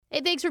Hey,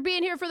 thanks for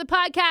being here for the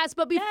podcast.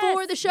 But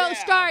before the show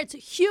starts,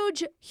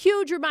 huge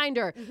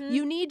reminder.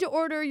 You need to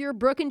order your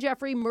Brooke and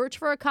Jeffrey merch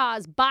for a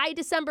cause by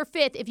December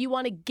 5th if you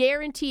want to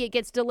guarantee it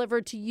gets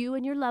delivered to you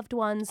and your loved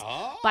ones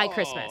by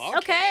Christmas.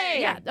 Okay.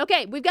 Yeah.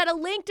 Okay. We've got a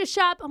link to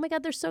shop. Oh, my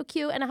God, they're so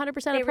cute. And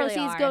 100% of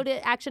proceeds go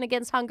to Action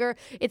Against Hunger.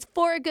 It's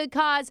for a good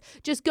cause.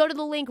 Just go to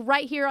the link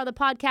right here on the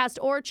podcast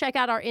or check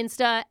out our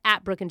Insta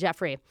at Brooke and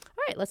Jeffrey.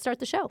 All right, let's start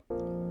the show.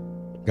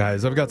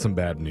 Guys, I've got some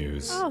bad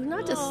news. Oh,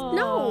 not just,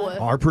 no.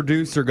 Our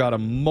producer got a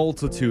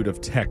multitude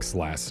of texts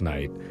last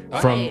night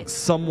from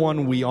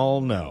someone we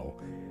all know.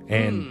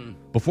 And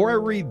before I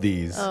read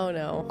these,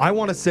 I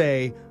want to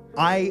say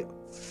I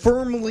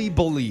firmly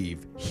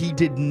believe he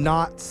did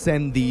not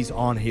send these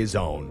on his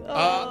own.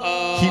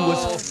 He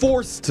was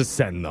forced to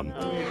send them.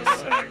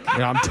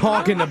 And I'm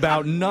talking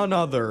about none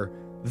other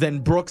than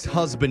Brooke's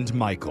husband,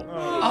 Michael.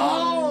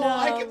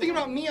 I kept thinking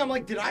about me. I'm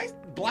like, did I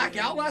black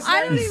out last night?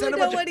 I don't even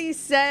know what he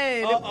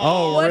said.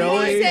 What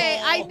really? did he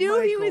say? I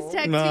knew he was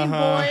texting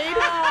Boyd.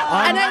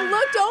 And I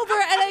looked over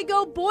and I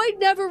go, Boyd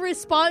never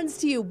responds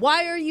to you.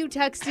 Why are you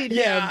texting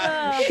him?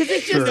 Because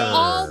it's just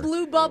all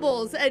blue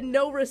bubbles and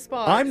no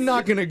response. I'm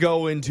not going to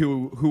go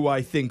into who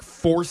I think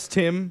forced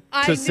him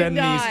to send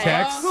these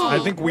texts. I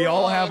think we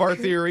all have our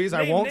theories.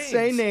 I won't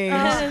say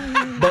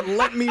names, but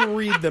let me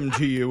read them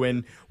to you.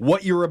 And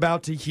what you're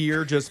about to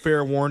hear, just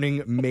fair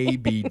warning, may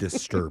be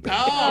disturbing.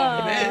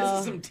 Man, this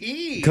is some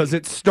tea. Because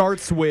it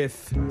starts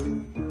with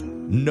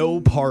no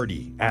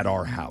party at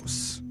our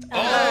house.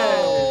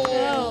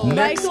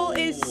 Michael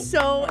is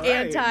so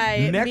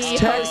anti me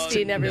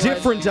hosting everyone.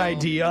 Different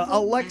idea,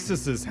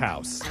 Alexis's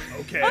house.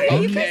 Okay.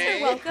 You guys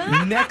are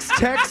welcome. Next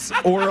text,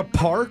 or a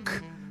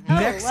park.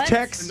 Next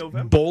text,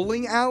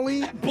 bowling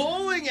alley.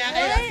 Bowling alley?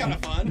 That's kind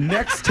of fun.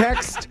 Next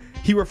text,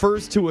 he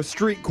refers to a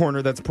street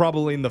corner that's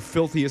probably in the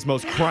filthiest,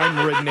 most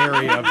crime-ridden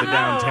area of the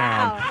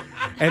downtown.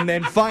 And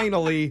then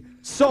finally,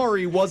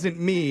 sorry, wasn't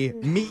me.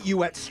 Meet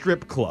you at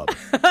strip club.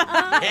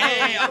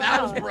 That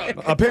was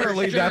Brooke.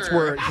 Apparently, that's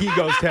where he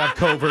goes to have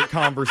covert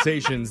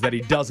conversations that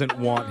he doesn't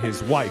want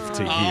his wife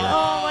to hear.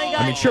 Oh, my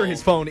God. I mean, sure,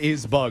 his phone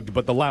is bugged,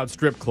 but the loud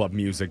strip club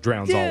music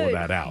drowns all of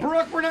that out.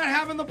 Brooke, we're not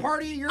having the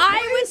party at your place?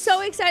 I was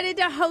so excited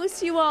to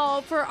host you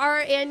all for our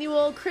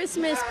annual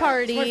Christmas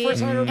party. It's my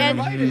first time and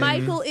invited.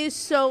 Michael is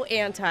so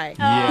anti.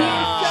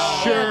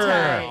 Yeah, He is so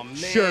anti.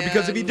 Sure,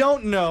 because if you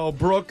don't know,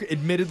 Brooke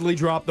admittedly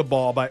dropped the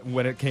ball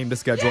when it came to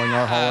scheduling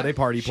our holiday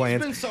party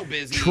plans. She's been so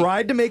busy.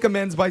 Tried to make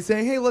amends by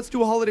saying, hey, let's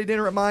do a holiday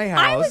dinner at my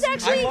house. I was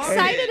actually I love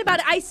excited it. about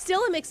it. I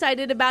still am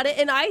excited about it,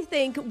 and I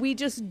think we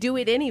just do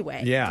it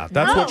anyway. Yeah,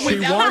 that's what she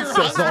without wants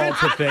her us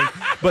all to think.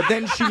 But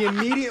then she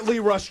immediately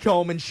rushed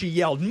home and she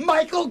yelled,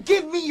 Michael,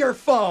 give me your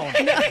phone.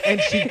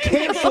 And she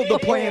canceled the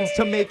plans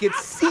to make it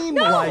seem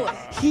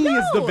like he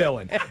is the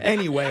villain.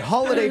 Anyway,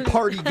 holiday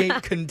party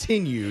gate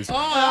continues. Oh,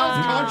 that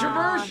was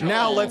controversial.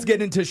 Now let's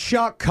get into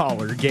Shock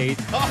Collar Gate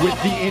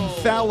with the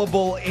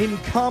infallible,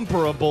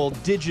 incomparable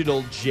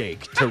Digital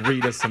Jake to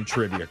read us some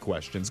trivia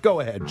questions. Go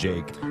ahead,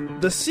 Jake.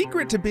 The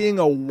secret to being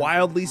a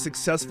wildly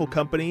successful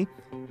company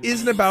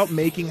isn't about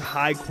making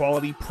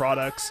high-quality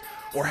products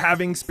or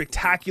having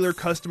spectacular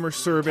customer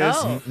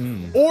service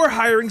or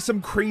hiring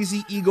some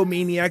crazy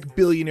egomaniac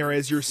billionaire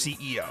as your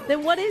CEO.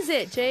 Then what is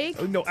it,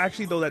 Jake? No,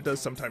 actually, though, that does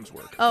sometimes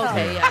work.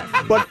 Okay,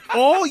 yeah. But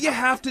all you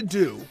have to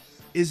do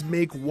is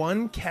make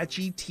one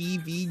catchy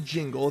TV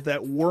jingle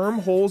that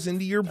wormholes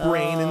into your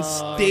brain and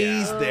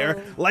stays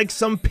there like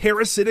some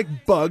parasitic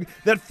bug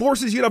that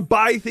forces you to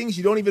buy things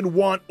you don't even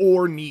want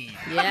or need.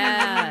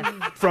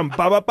 Yeah. From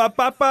ba ba ba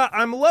ba ba,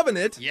 I'm loving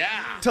it, Yeah.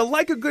 to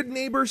like a good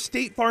neighbor,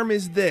 State Farm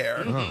is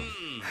there.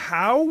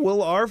 How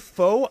will our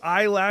faux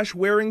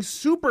eyelash-wearing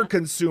super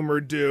consumer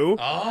do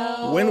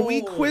when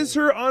we quiz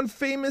her on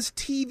famous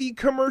TV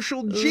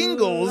commercial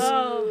jingles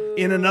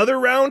in another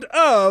round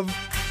of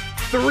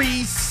 3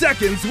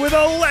 Seconds with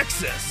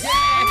Alexis?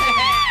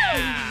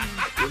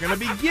 We're going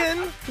to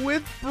begin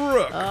with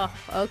Brooke. Oh,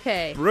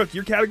 okay. Brooke,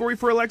 your category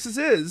for Alexis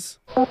is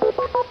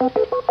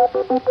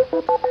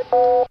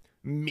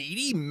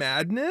Meaty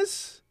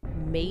Madness?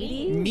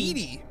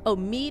 Meaty. Oh,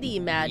 meaty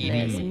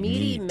madness.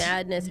 Meaty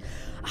madness.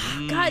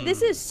 God,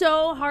 this is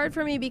so hard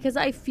for me because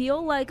I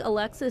feel like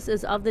Alexis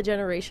is of the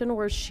generation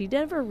where she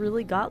never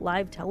really got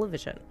live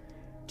television.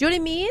 Do you know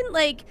what I mean?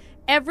 Like,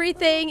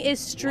 everything is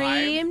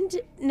streamed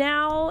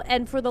now,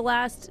 and for the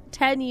last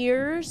 10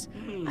 years.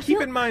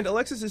 Keep in mind,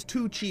 Alexis is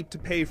too cheap to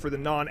pay for the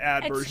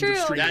non-ad It's versions true. of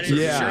streaming. That is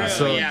Yeah, true.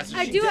 so- Yeah, so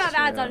I she do gets- have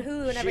ads on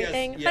Hulu and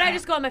everything, but I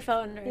just go on my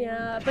phone.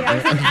 Yeah, but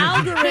there's an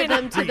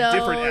algorithm to 3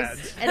 different those,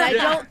 ads. and I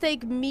don't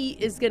think meat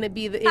is going to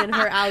be in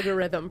her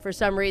algorithm for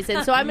some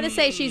reason. So I'm going to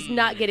say she's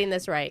not getting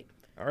this right.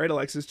 All right,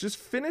 Alexis, just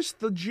finish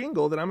the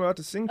jingle that I'm about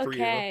to sing for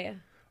you. Okay.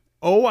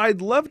 Oh,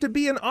 I'd love to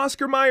be an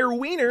Oscar Mayer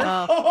wiener.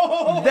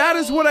 That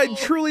is what I'd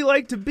truly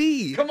like to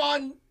be. Come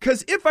on.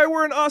 Because if I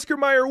were an Oscar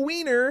Mayer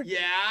wiener, Yeah.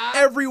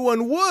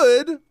 everyone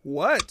would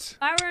what? If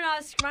I were an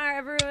Oscar,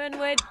 everyone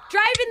would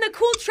drive in the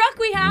cool truck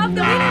we have,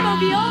 the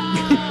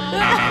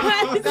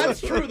Wienermobile.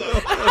 That's true,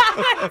 though.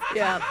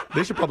 Yeah.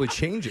 They should probably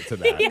change it to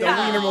that. The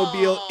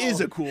Wienermobile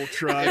is a cool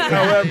truck.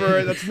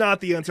 However, that's not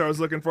the answer I was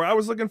looking for. I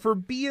was looking for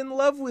be in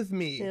love with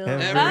me. Yeah.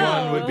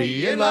 Everyone would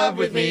be in love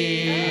with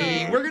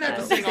me. We're going to have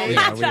to sing all these.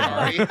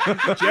 Yeah, we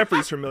are.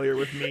 Jeffrey's familiar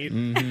with meat.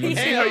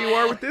 Let's see how you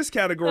are with this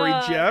category,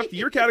 Jeff.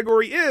 Your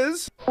category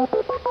is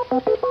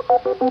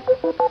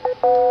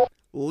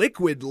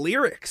liquid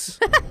lyrics.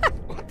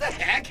 What the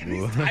heck?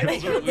 These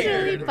titles are It's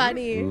really weird.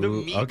 funny.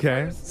 Ooh,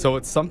 okay, so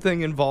it's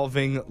something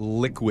involving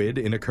liquid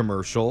in a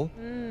commercial.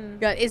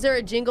 God, is there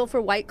a jingle for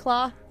White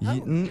Claw?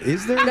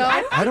 Is there? No,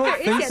 I don't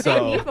think They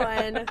so. need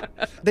one.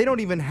 They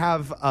don't even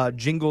have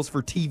jingles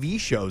for TV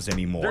shows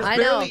anymore. There's I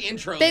know. barely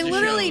intros They to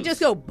literally shows. just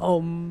go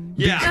boom.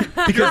 Yeah.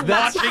 Because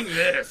that's Watching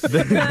this.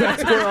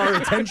 that's where our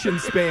attention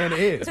span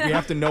is. We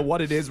have to know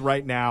what it is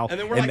right now, And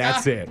then we're like,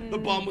 that's it. The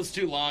bum was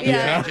too long.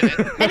 Yeah.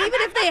 Changing it. And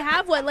even if they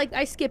have one, like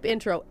I skip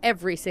intro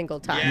every single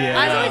time. Yeah.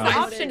 I always the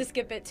I- option to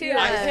skip it, too.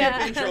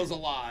 I skip intros a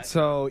lot.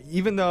 So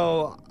even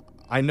though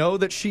I know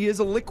that she is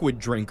a liquid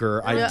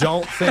drinker, I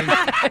don't think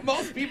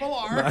Most people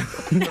are. I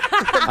She's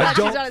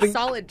don't not a think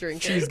solid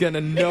drinker. she's gonna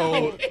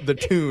know the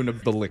tune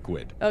of the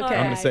liquid. Okay.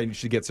 I'm gonna say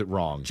she gets it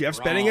wrong. Jeff's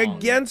betting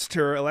against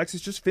her.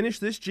 Alexis, just finish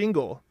this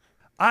jingle.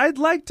 I'd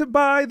like to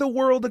buy the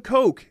world a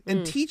Coke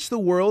and teach the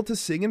world to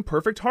sing in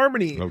perfect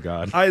harmony. Oh,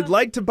 God. I'd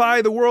like to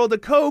buy the world a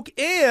Coke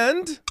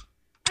and...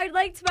 I'd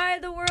like to buy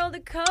the world a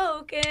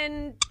Coke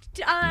and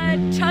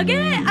chug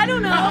it? I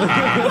don't know.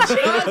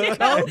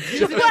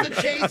 Use it as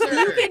a chaser.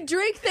 You can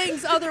drink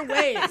things other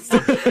ways.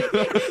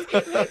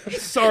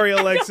 Sorry,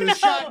 Alexis.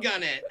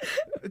 Shotgun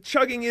it.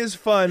 Chugging is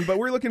fun, but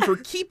we're looking for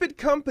Keep It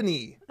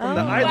Company from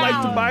the I'd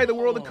like to buy the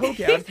world a Coke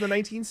ad from the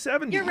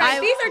 1970s. You're right.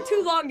 These are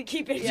too long to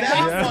keep it.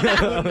 That one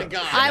I wouldn't have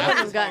gotten. I That wouldn't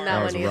have was gotten that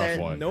hard. was one a rough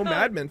either. one. No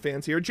Mad Men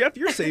fans here. Jeff,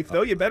 you're safe,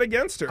 though. You bet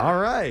against her. All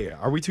right,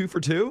 are we 2 for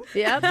 2?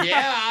 Yep.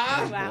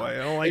 Yeah. Boy, I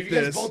don't If like you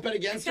guys this. both bet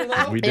against her,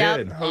 though? We Yep.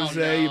 did.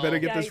 Jose, Oh, no. you better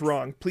get this Yikes.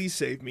 wrong. Please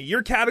save me.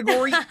 Your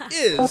category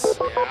is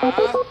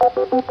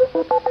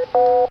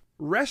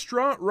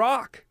Restaurant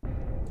Rock.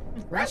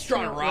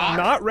 Restaurant rock.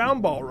 Not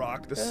Round Ball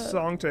Rock, the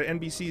song to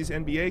NBC's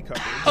NBA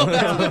cover.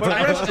 That's what the but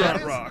title Restaurant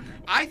is. Rock.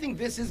 I think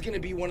this is going to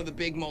be one of the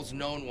big, most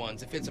known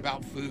ones. If it's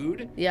about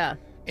food Yeah.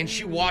 and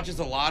she watches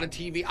a lot of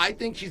TV, I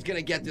think she's going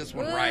to get this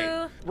one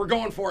right. Woo. We're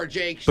going for it,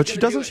 Jake. She's But she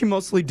gonna do doesn't. it. She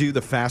mostly do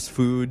the fast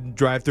food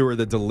drive-through or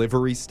the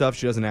delivery stuff.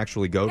 She doesn't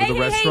actually go to Hey, the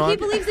hey, hey, restaurant. he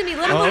believes in me.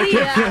 Let him Oh, believe.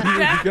 okay.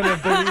 You're gonna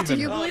believe Do in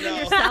you her. believe in no.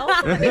 yourself?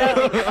 I already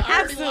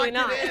Absolutely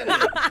locked it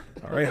not. in.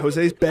 All right,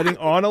 Jose's betting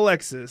on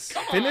Alexis.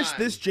 Finish on.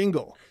 this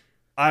jingle.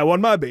 I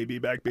want my baby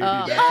back, baby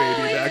back,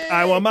 baby back.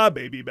 I want my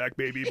baby back,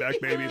 baby back,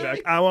 baby back.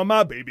 I want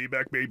my baby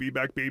back, baby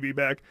back, baby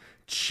back.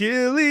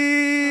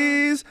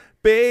 Chili's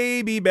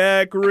baby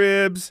back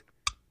ribs.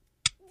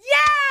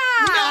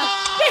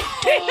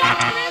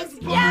 Yes,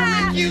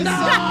 barbecue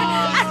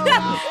sauce.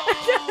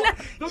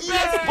 The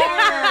best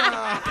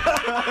part.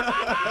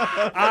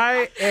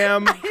 I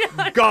am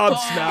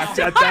gobsmacked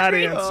at that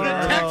The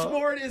answer. text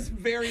board is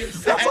very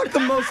upset. That's like the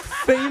most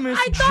famous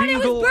I thought it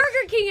jingle. was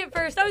Burger King at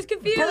first. I was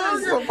confused.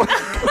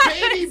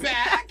 Baby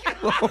back.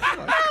 That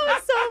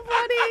was so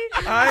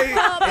funny. I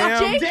am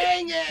Jake,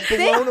 Dang it.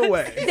 blown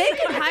away. they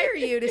can hire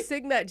you to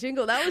sing that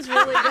jingle. That was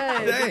really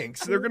good.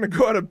 Thanks. They're going to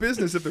go out of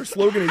business if their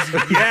slogan is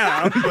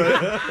yeah,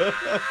 but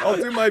I'll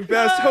do my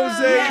best.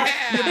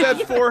 Jose, you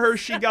bet for her.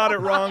 She got it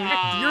wrong.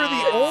 You're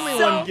the only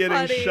So one getting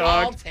funny.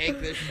 I'll shocked.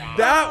 take this shot.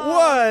 That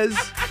was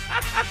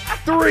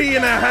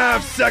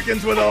 3.5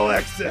 seconds with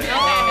Alexis.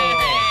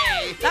 Hey.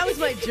 That was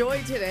my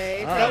joy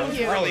today. That Thank was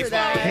you really for fun.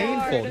 that.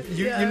 Painful.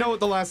 You know what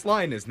the last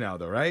line is now,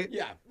 though, right?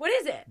 Yeah. What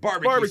is it?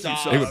 Barbecue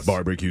sauce. sauce. It was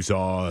barbecue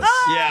sauce.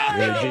 Yeah.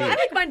 I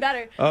like mine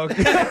better.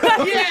 Okay.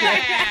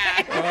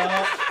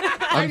 Yeah.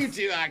 I do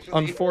too, actually.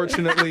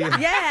 Unfortunately,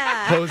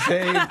 Yeah.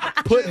 Jose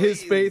put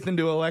his faith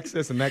into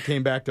Alexis, and that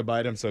came back to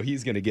bite him, so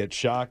he's going to get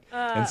shocked.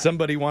 And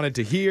somebody wanted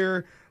to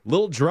hear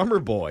Little Drummer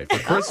Boy for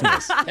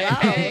Christmas.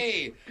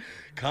 Hey.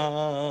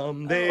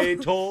 Come, they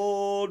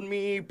told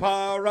me,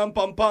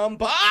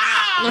 pa-rum-pum-pum-pum.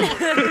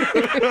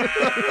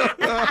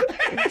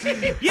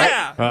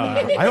 Yeah.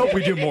 I hope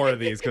we do more of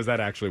these, because that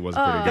actually was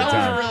a pretty good That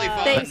time. was really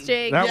fun. Thanks,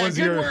 Jake. That Yeah, was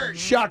good your work.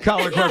 shock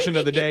collar question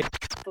of the day.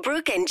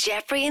 Brooke and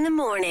Jeffrey in the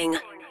morning.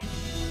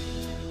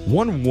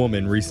 One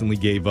woman recently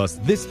gave us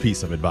this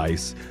piece of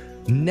advice: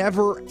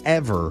 never,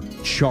 ever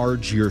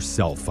charge your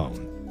cell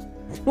phone.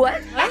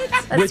 What?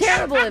 That's Which-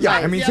 terrible advice. Yeah,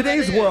 I mean, Yeah,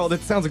 today's that is. world,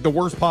 it sounds like the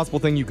worst possible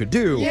thing you could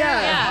do.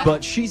 Yeah.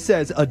 But she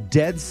says a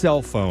dead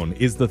cell phone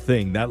is the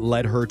thing that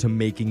led her to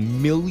making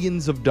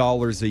millions of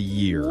dollars a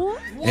year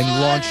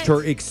and launched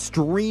her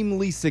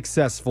extremely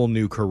successful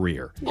new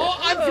career. Oh,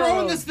 I'm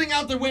throwing this thing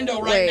out the window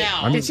right Wait,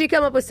 now. did she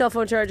come up with cell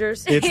phone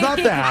chargers? It's not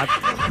that,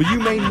 but you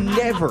may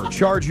never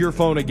charge your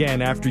phone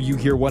again after you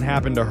hear what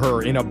happened to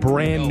her in a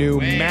brand new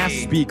way. mass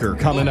speaker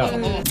coming up.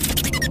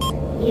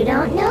 You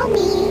don't know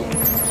me.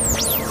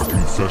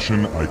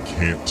 Confession I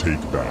can't take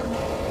back.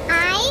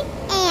 I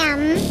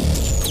am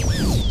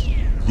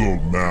The The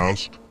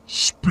Masked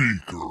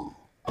Speaker.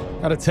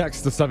 Got a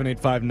text to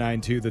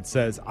 78592 that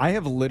says, I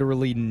have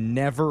literally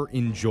never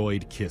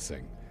enjoyed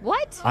kissing.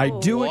 What? I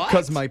do it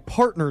because my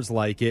partners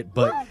like it,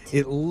 but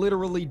it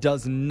literally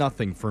does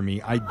nothing for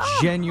me. I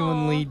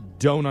genuinely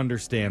don't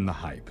understand the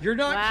hype. You're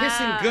not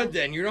kissing good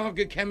then. You don't have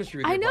good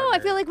chemistry with I your know. partner.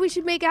 I feel like we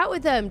should make out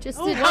with them just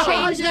to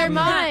change their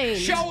mind.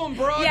 Show them,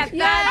 bro. Yeah,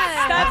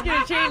 that's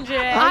going to change it.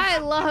 I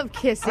love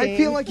kissing. I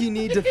feel like you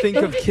need to think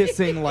of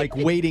kissing like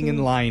waiting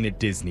in line at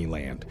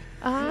Disneyland.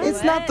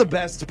 It's not the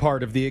best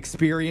part of the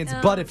experience,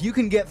 but if you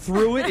can get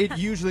through it, it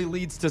usually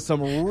leads to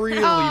some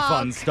really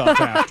fun stuff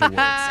afterwards.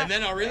 And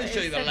then I'll really show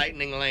you the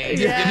lightning lane.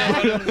 You know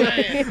what I'm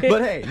saying?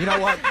 But hey, you know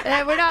what?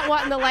 We're not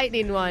wanting the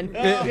lightning one.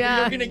 You're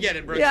going to get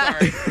it, Brooke. Yeah.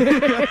 Sorry.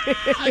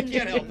 I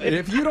can't help it.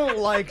 If you don't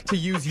like to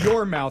use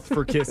your mouth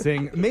for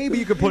kissing, maybe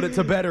you could put it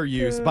to better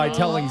use by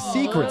telling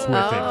secrets with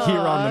it here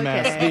on the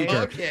Masked Speaker.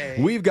 Okay.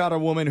 We've got a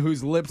woman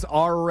whose lips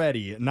are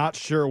ready, not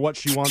sure what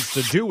she wants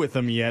to do with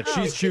them yet.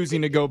 She's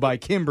choosing to go by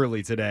Kimberly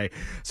today.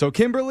 So,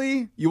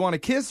 Kimberly, you want to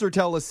kiss or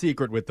tell a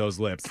secret with those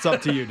lips? It's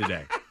up to you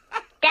today.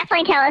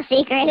 Definitely tell a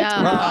secret.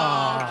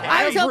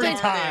 I was hoping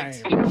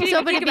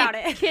Think about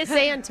it. kiss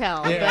and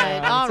tell,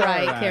 Yeah, but all it's all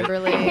right, right.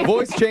 Kimberly.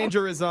 Voice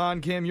changer is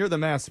on. Kim, you're the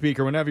Masked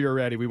Speaker. Whenever you're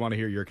ready, we want to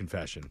hear your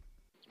confession.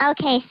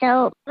 Okay,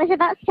 so it was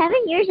about 7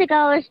 years ago.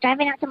 I was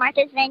driving out to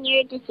Martha's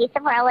Vineyard to see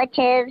some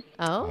relatives.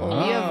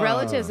 Oh, you have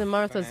relatives in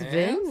Martha's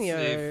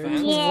Vineyard.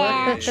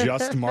 Yeah.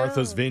 Just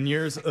Martha's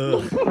Vineyards?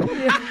 Ugh.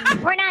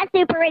 We're not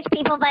super rich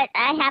people, but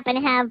I happen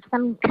to have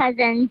some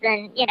cousins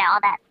and, all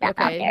that stuff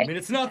out I there. mean,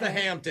 it's not the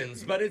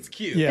Hamptons, but it's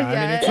cute. Yeah, I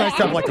mean, it's nice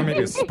to have like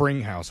maybe a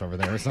spring house over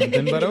there or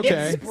something, but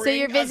okay. So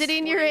you're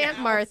visiting your Aunt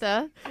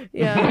Martha.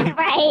 Yeah.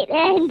 Right,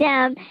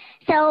 and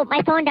so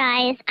my phone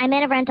dies. I'm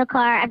in a rental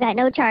car. I've got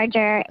no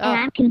charger, and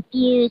I'm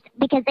confused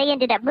because they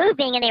ended up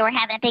moving and they were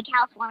having a big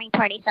housewarming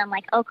party. So I'm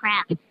like, oh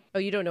crap. Oh,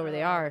 you don't know where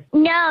they are.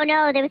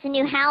 No, there was a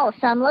new house.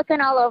 So I'm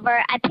looking all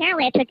over.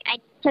 Apparently, I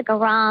took a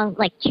wrong,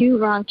 like 2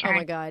 wrong turns. Oh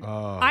my God.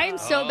 I am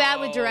so bad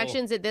with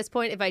directions at this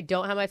point. If I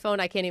don't have my phone,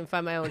 I can't even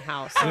find my own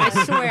house. I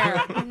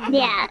swear.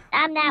 Yeah,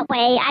 I'm that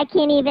way. I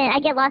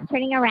get lost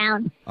turning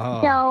around.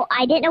 So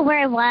I didn't know where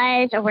I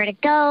was or where to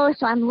go.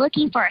 So I'm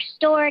looking for a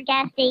store,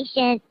 gas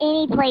station,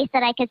 any place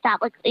that I could stop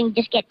and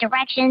just get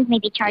directions,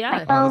 maybe charge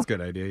my Oh, phone. that's a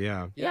good idea,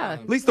 yeah. Yeah.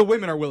 At least the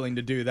women are willing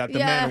to do that. The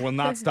men will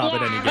not stop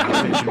at any gas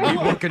station.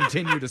 We will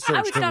continue to I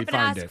search would till we stop and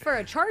find ask it. for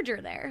a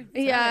charger there.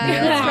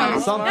 Yeah.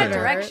 probably something. Not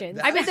directions.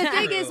 I mean, the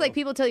thing is, like,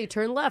 people tell you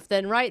turn left,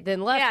 then right,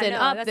 then left, then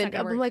up, that's then not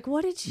gonna up. I'm work. like,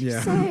 what did she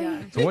Yeah.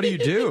 say? So what do you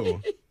do?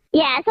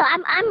 Yeah, so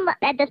I'm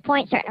at this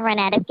point starting to run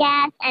out of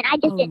gas, and I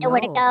just didn't know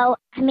where to go.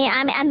 I mean,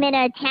 I'm in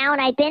a town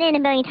I've been in a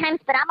million times,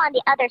 but I'm on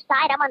the other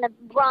side. I'm on the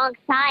wrong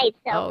side.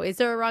 So Oh, is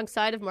there a wrong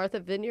side of Martha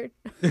Vineyard?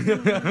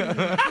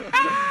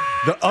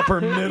 The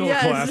upper middle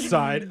class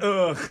side.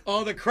 Ugh.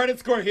 Oh, the credit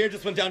score here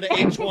just went down to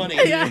 820.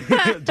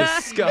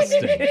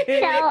 Disgusting.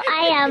 So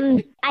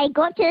I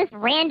go up to this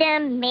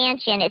random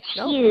mansion. It's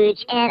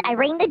huge, and I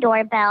ring the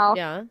doorbell.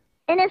 Yeah.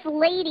 And this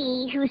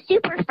lady who's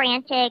super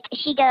frantic,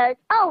 she goes,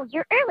 "Oh,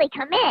 you're early.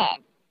 Come in."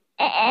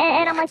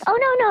 And I'm like,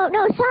 "Oh,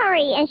 no,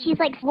 sorry." And she's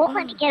like, won't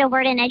let me get a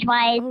word in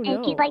edgewise.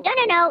 And she's like,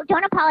 no,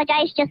 don't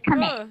apologize. Just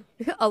come in.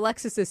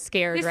 Alexis is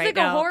scared This right is like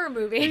now. a horror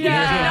movie.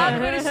 Yeah. Not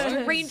going to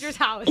a stranger's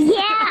house. Yeah,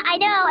 I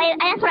know.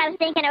 That's what I was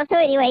thinking. So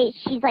anyway,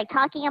 she's like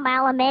talking a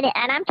mile a minute,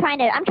 and I'm trying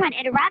to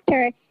interrupt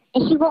her,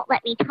 and she won't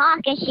let me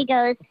talk. And she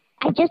goes,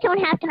 "I just don't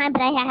have time,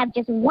 but I have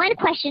just one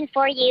question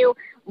for you.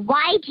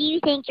 Why do you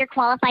think you're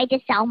qualified to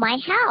sell my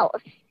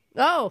house?"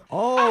 Oh.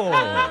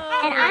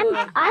 And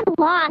I'm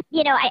lost.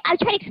 I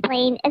tried to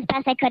explain as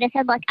best I could. I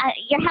said, "Look,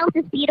 your house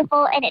is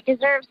beautiful, and it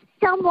deserves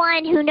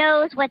someone who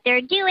knows what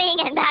they're doing,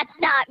 and that's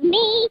not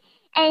me."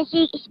 And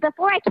she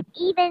before I could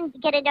even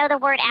get another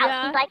word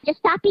out, she's like, "Just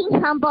stop being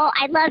humble.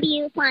 I love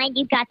you. Fine,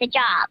 you've got the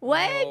job." What?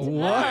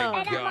 And I'm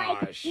like, no, I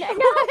can't. She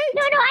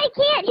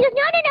goes,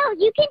 no,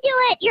 you can do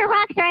it. You're a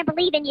rock star. I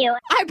believe in you.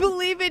 I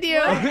believe in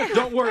you.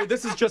 Don't worry,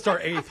 this is just our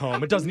 8th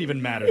home. It doesn't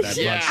even matter that much.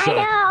 So.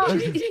 I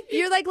know.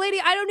 You're like,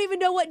 lady, I don't even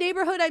know what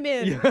neighborhood I'm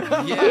in.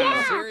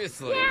 Yeah,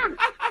 seriously. Yeah.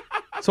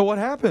 So what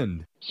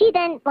happened? She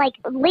then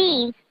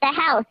leaves the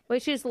house.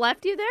 Wait, she just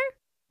left you there?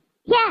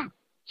 Yeah.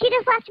 She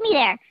just left me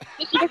there.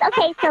 And she goes,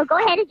 "Okay, so go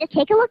ahead and just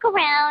take a look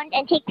around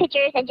and take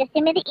pictures and just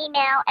send me the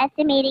email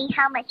estimating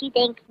how much you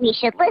think we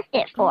should list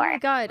it for." Oh my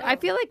God. I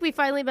feel like we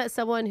finally met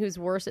someone who's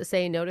worse at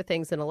saying no to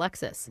things than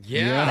Alexis.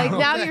 Yeah. Like now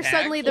What the you're heck?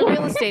 suddenly the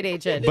real estate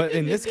agent. But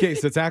in this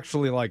case, it's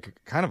actually like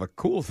kind of a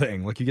cool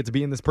thing. Like you get to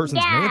be in this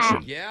person's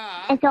mansion.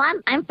 Yeah. And so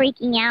I'm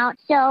freaking out.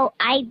 So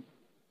I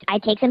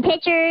take some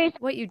pictures.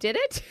 What, you did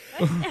it?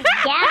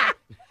 Yeah.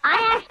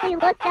 I actually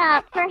looked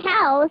up her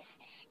house,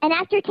 and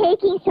after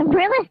taking some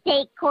real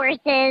estate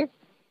courses,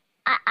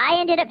 I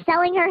ended up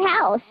selling her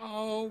house.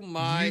 Oh,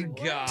 my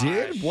God.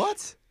 Did?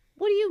 What?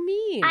 What do you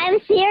mean? I'm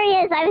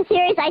serious.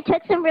 I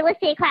took some real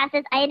estate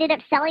classes. I ended up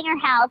selling her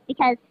house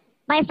because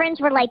my friends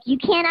were like, "You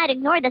cannot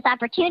ignore this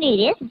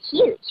opportunity. This is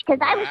huge." Because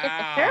I was just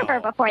a server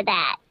before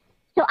that.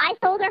 So I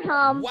sold her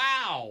home.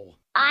 Wow.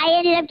 I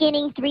ended up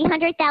getting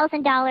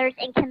 $300,000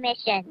 in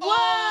commission.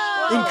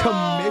 Whoa! In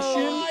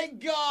commission? Oh my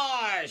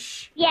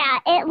gosh! Yeah,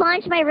 it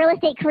launched my real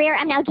estate career.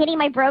 I'm now getting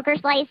my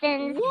broker's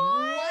license.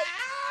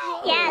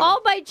 Wow! Yes.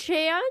 All by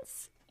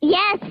chance?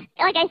 Yes.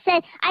 Like I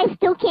said, I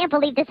still can't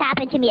believe this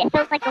happened to me. It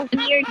feels like a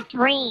weird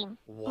dream.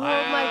 Wow.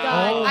 Oh my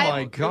God. Oh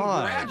my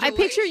God. I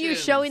picture you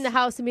showing the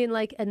house and being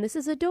like, and this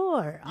is a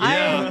door.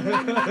 Yeah.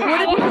 What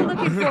have you been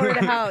looking for in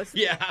a house?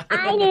 Yeah.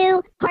 I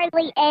knew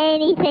hardly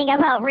anything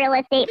about real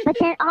estate, but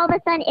then all of a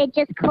sudden it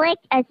just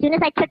clicked as soon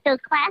as I took those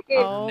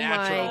classes. Oh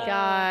Natural. my God.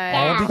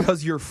 Yeah. All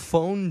because your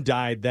phone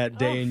died that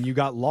day and you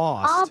got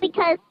lost. All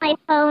because my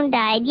phone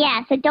died.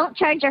 Yeah, so don't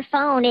charge your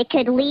phone. It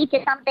could lead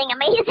to something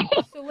amazing.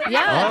 So live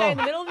Yeah. in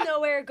the middle of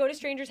nowhere, go to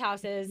strangers'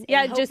 houses, and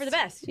Yeah, hope just for the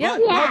best. Yeah,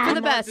 Yeah. hope for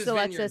the best, Martha's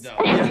Alexis.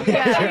 Vineyard, though.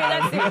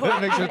 Yeah.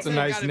 Make sure it's a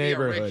nice Gotta be a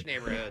rich neighborhood.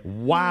 neighborhood.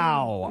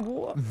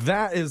 Wow.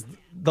 That is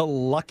the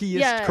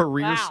luckiest Yeah,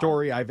 career wow.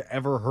 story I've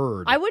ever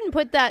heard. I wouldn't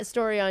put that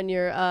story on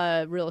your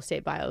real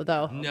estate bio,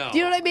 though. No. Do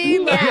you know what I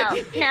mean? No.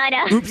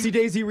 Oopsie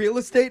daisy real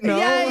estate? No.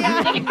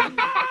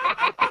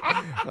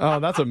 Oh,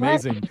 that's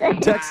amazing.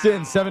 Text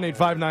in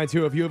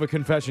 78592 if you have a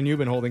confession you've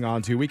been holding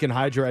on to. We can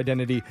hide your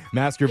identity,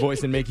 mask your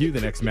voice, and make you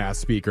the next mass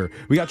speaker.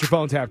 We got your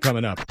phone tap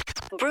coming up.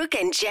 Brooke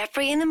and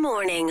Jeffrey in the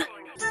morning.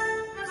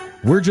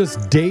 We're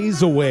just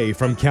days away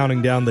from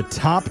counting down the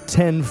top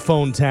 10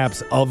 phone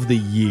taps of the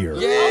year. Oh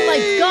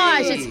my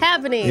gosh, it's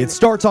happening. It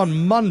starts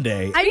on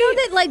Monday. I know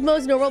that like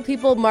most normal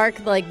people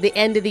mark like the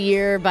end of the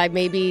year by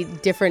maybe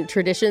different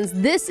traditions.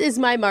 This is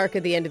my mark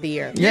of the end of the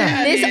year.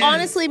 Yeah. This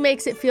honestly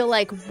makes it feel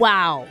like,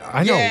 wow.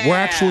 I know. Yeah. We're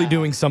actually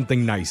doing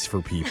something nice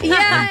for people.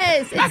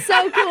 Yes, it's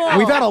so cool.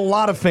 We've had a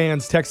lot of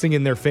fans texting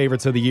in their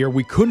favorites of the year.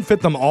 We couldn't fit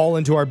them all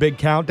into our big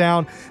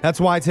countdown. That's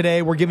why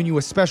today we're giving you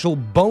a special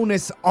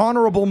bonus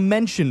honorable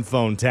mention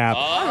phone tap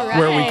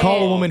where we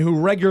call a woman who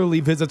regularly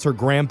visits her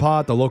grandpa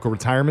at the local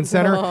retirement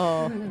center.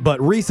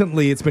 But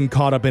recently it's been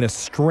caught up in a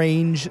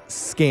strange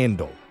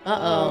scandal.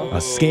 Uh-oh.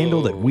 A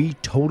scandal that we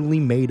totally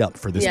made up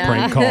for this Yeah.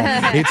 prank call.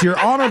 It's your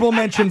honorable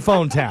mention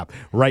phone tap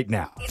right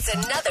now. It's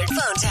another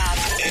phone tap.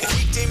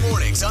 Weekday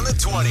mornings on the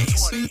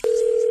 20s.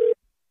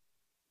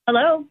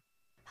 Hello,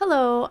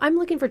 Hello, I'm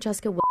looking for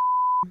Jessica.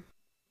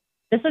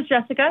 this is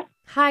Jessica.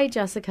 Hi,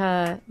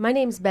 Jessica. My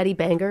name's Betty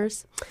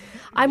Bangers.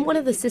 I'm one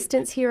of the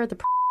assistants here at the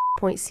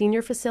Point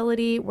Senior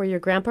Facility where your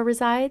grandpa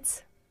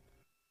resides.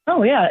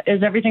 Oh, yeah.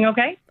 Is everything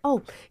okay?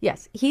 Oh,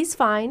 yes, he's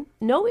fine.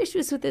 No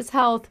issues with his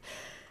health.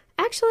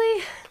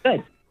 Actually,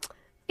 Good.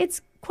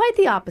 it's quite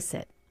the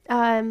opposite.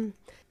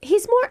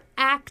 He's more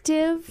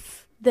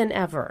active than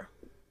ever.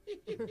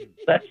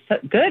 That's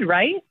good,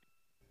 right?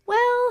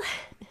 Well,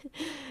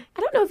 I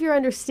don't know if you're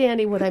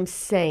understanding what I'm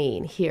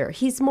saying here.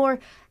 He's more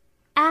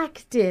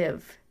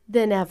active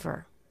than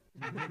ever.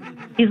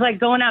 We's like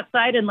going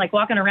outside and like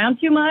walking around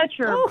too much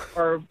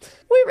or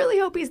We really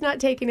hope he's not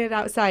taking it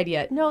outside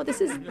yet. No, this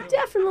is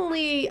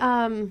definitely,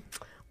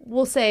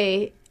 we'll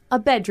say, a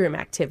bedroom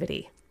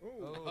activity.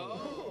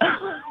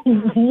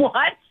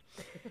 what?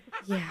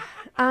 Yeah.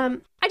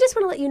 I just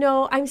want to let you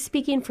know I'm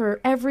speaking for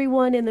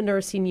everyone in the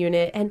nursing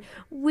unit, and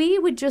we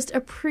would just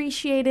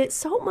appreciate it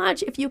so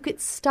much if you could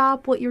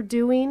stop what you're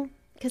doing,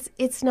 because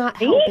it's not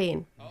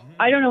helping.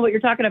 I don't know what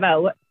you're talking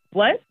about.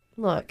 What?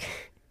 Look,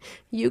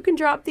 you can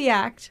drop the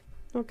act,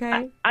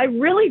 okay? I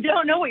really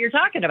don't know what you're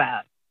talking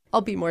about.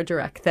 I'll be more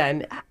direct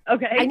then.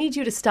 Okay. I need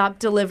you to stop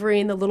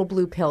delivering the little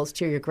blue pills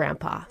to your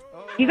grandpa.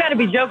 You got to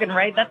be joking,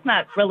 right? That's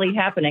not really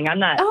happening. I'm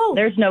not. Oh.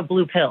 There's no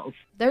blue pills.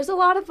 There's a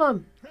lot of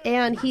them,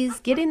 and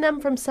he's getting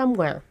them from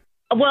somewhere.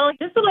 Well,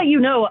 just to let you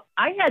know,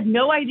 I had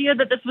no idea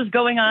that this was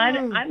going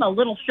on. I'm a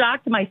little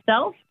shocked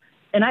myself,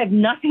 and I have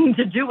nothing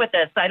to do with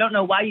this. I don't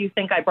know why you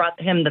think I brought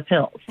him the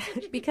pills.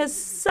 Because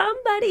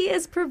somebody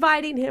is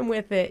providing him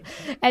with it,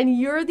 and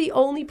you're the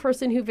only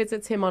person who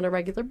visits him on a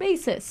regular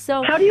basis.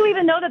 So How do you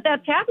even know that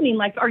that's happening?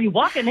 Like, are you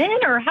walking in,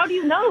 or how do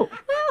you know?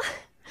 Well,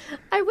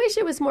 I wish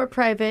it was more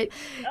private.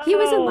 He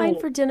was in line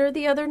for dinner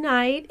the other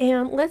night,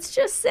 and let's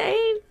just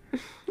say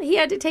he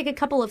had to take a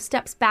couple of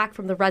steps back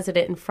from the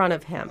resident in front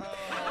of him.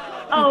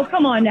 Oh,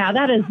 come on now.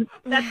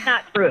 That's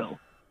not true.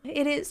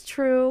 It is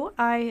true.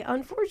 I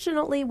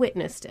unfortunately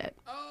witnessed it.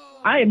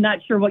 I am not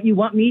sure what you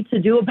want me to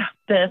do about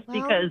this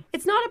Well, because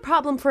it's not a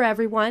problem for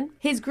everyone.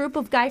 His group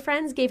of guy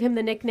friends gave him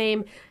the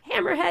nickname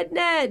Hammerhead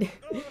Ned.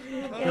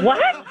 what?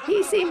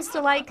 He seems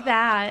to like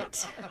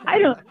that. I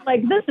don't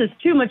like this is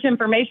too much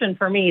information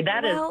for me.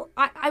 That is Well,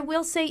 I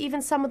will say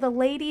even some of the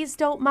ladies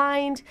don't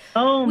mind.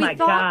 Oh, my We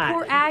thought God.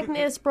 poor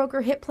Agnes broke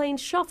her hip playing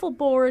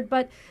shuffleboard,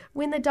 but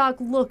when the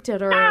dog looked at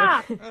her...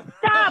 Stop!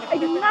 I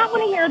do not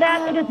want to hear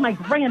that. It is my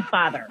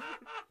grandfather.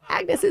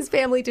 Agnes's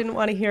family didn't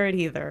want to hear it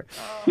either.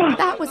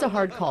 That was a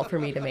hard call for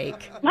me to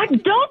make. Like,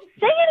 don't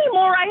say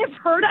anymore. I have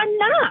heard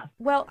enough.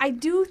 Well, I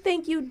do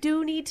think you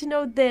do need to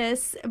know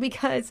this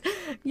because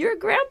your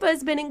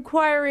grandpa's been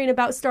inquiring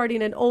about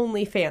starting an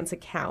OnlyFans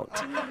account.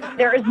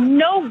 There is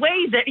no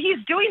way that he's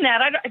doing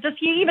that. Does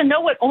he even know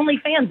what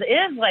OnlyFans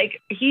is?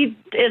 Like, he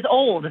is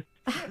old.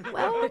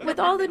 Well, with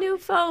all the new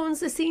phones,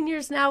 the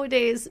seniors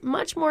nowadays,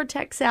 much more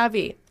tech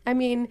savvy. I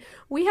mean,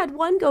 we had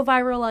one go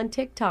viral on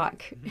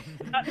TikTok.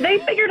 They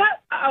figured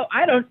out,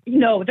 I don't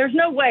know. There's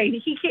no way.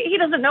 He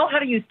doesn't know how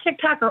to use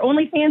TikTok or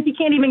OnlyFans. He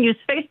can't even use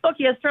Facebook.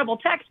 He has trouble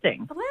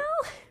texting.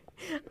 Well,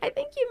 I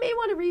think you may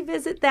want to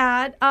revisit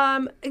that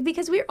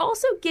because we're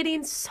also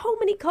getting so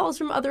many calls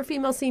from other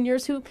female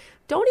seniors who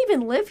don't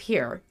even live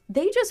here.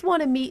 They just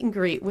want to meet and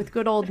greet with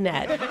good old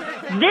Ned.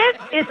 This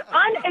is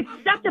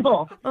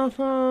unacceptable.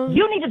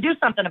 You need to do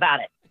something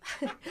about it.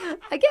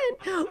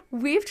 Again,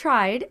 we've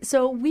tried,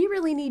 so we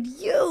really need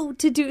you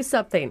to do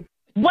something.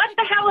 What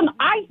the hell am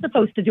I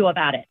supposed to do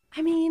about it?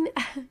 I mean,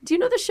 do you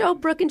know the show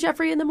Brooke and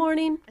Jeffrey in the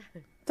Morning?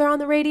 They're on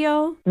the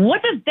radio.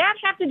 What does that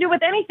have to do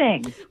with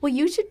anything? Well,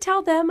 you should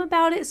tell them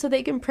about it so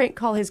they can prank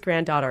call his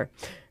granddaughter.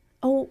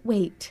 Oh,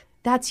 wait,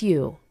 that's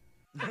you.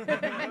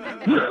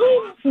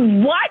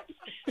 What?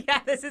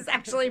 Yeah, this is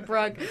actually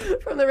Brooke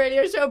from the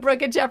radio show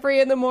Brooke and Jeffrey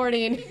in the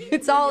Morning.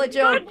 It's all a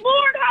joke. Good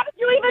Lord, how did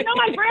you even know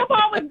my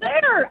grandpa was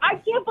there? I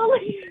can't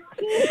believe it.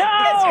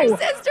 Because your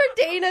sister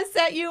Dana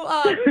set you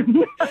up.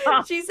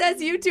 She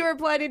says you two are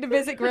planning to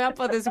visit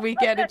Grandpa this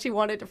weekend and she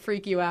wanted to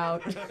freak you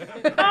out.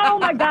 Oh,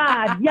 my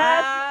God.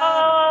 Yes.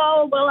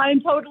 Oh, well,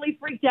 I'm totally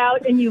freaked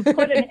out and you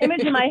put an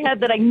image in my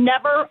head that I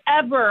never,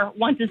 ever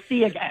want to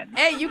see again.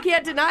 Hey, you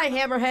can't deny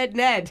Hammerhead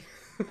Ned.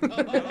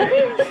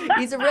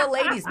 He's a real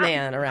ladies'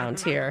 man around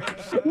here.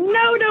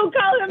 No, don't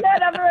call him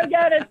that ever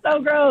again. It's so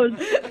gross.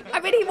 I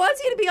mean, he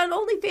wants you to be on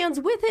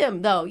OnlyFans with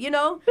him, though, you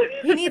know?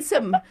 He needs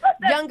some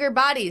younger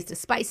bodies to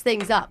spice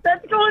things up.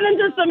 That's going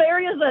into some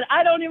areas that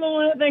I don't even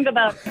want to think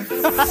about.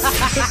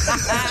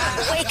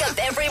 Wake up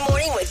every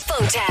morning with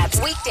phone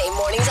taps. Weekday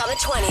mornings on the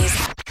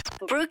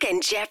 20s. Brooke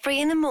and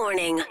Jeffrey in the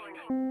Morning.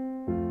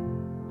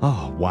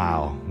 Oh,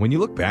 wow. When you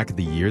look back at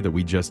the year that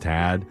we just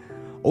had,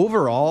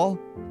 overall,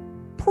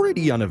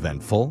 pretty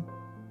uneventful,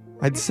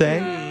 I'd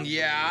say.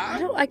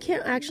 Yeah. I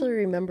can't actually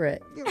remember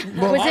it.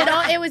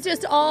 It was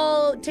just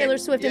all Taylor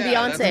Swift and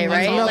Beyonce,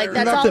 right?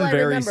 That's nothing all I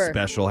very remember.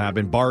 special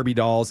happened. Barbie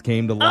dolls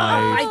came to life.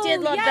 I did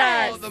love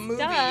that. Oh, the movie,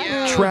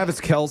 yeah. Travis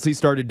Kelce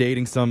started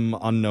dating some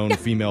unknown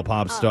female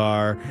pop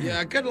star.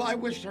 Yeah, good. I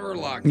wish her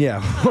luck.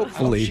 Yeah,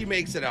 hopefully she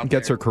makes it out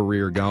gets there. her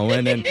career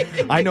going. And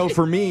I know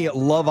for me,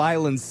 Love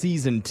Island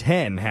Season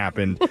 10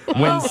 happened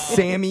when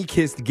Sammy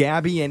kissed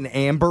Gabby and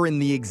Amber in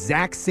the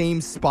exact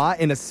same spot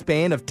in a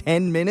span of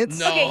 10 minutes.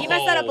 No. Okay, you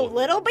messed that up a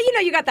little, but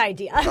you got the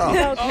idea.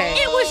 Okay.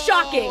 It was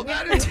shocking.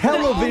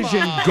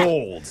 Television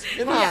gold.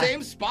 In the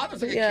same spot?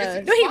 There's like a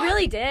kissing No, he spot?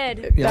 really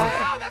did. Yeah.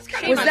 Wow, that's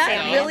kind Was of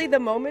that really the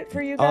moment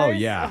for you guys? Oh,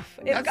 yeah.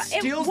 That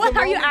steals What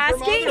the are you moment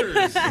from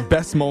asking? others.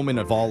 Best moment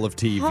of all of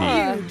TV.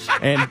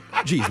 And,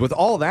 geez, with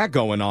all that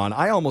going on,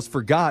 I almost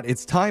forgot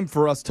it's time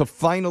for us to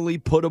finally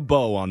put a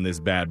bow on this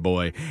bad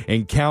boy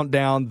and count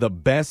down the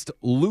best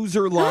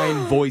loser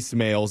line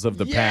voicemails of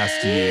the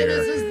past year.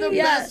 This is the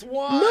best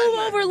one. Move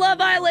over,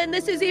 Love Island.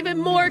 This is even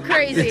more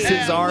crazy. This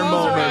is our Loser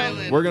moment.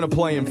 Island. We're going to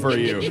play him for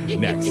you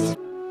next.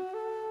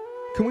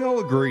 Can we all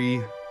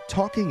agree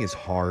talking is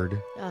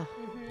hard?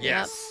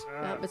 Yes.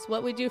 Yep, it's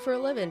what we do for a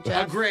living,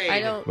 Jeff. Agreed.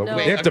 I don't But know.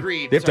 they have, to,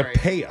 Agreed, they have to sorry.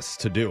 pay us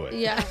to do it.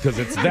 Yeah. Because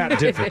it's that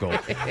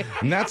difficult.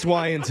 And that's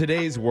why in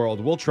today's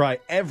world, we'll try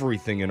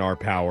everything in our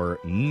power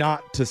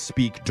not to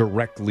speak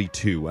directly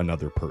to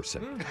another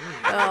person.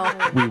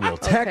 Oh. We will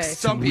text,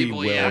 Some people,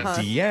 we will yeah.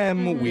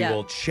 DM, we Yeah.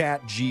 will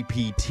chat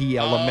GPT,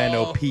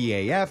 Elemento,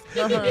 PAF.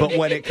 But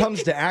when it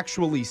comes to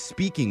actually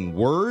speaking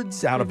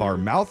words out of our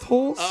mouth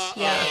holes,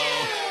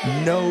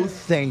 no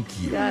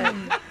thank you. Yeah.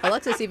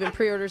 Alexis even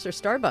pre-orders her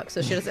Starbucks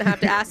so she doesn't have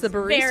to ask the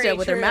barista Very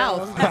with her true.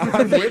 mouth.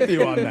 I'm with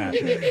you on that.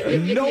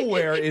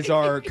 Nowhere is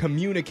our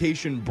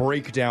communication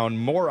breakdown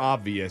more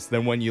obvious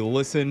than when you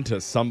listen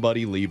to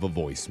somebody leave a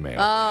voicemail.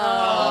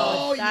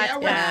 Oh, yeah. that's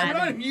We're bad.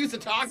 not even used to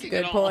talking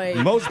Good at all. point.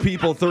 Most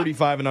people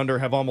 35 and under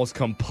have almost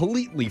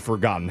completely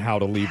forgotten how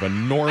to leave a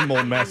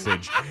normal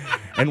message.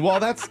 And while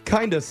that's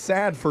kind of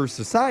sad for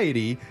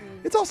society,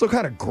 it's also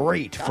kind of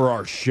great for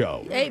our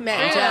show.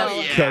 Amen,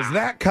 Jeff. Because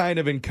that kind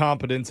of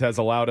incompetence has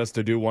allowed us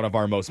to do one of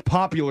our most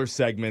popular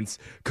segments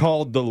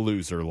called the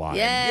Loser Line.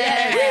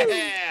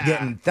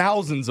 Getting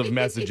thousands of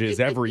messages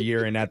every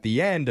year, and at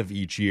the end of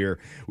each year,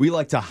 we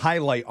like to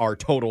highlight our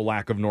total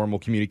lack of normal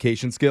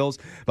communication skills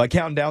by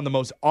counting down the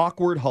most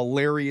awkward,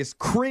 hilarious,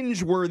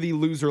 cringe-worthy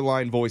loser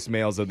line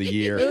voicemails of the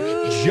year,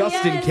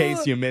 just in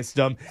case you missed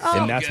them.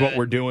 And that's what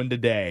we're doing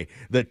today.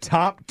 The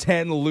top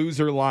 10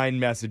 loser line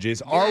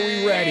messages. Are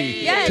we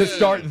ready to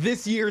start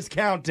this year's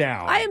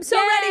countdown? I am so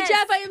ready,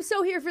 Jeff. I am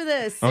so here for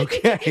this.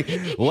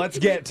 Okay, let's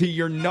get to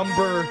your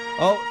number.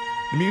 Oh,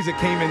 the music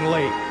came in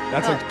late.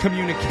 That's a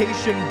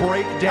communication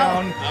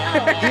breakdown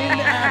in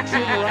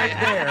action right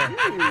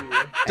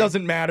there.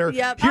 Doesn't matter.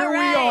 Yep. Here All we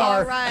right, are.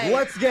 all right.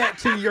 Let's get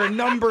to your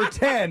number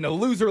 10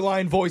 loser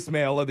line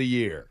voicemail of the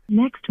year.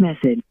 Next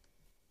message.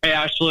 Hey,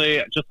 Ashley,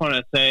 I just want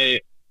to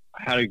say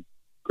I had a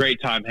great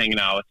time hanging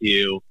out with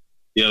you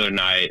the other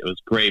night. It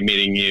was great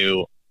meeting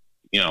you.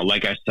 You know,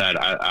 like I said,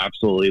 I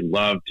absolutely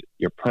loved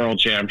your Pearl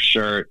Jam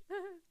shirt.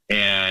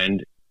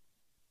 And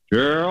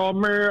girl,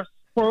 miss,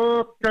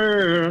 Or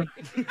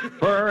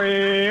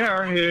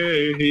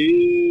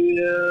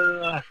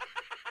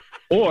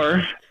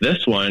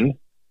this one.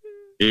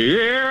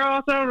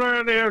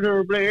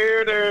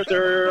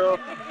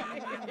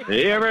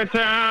 Every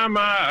time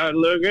I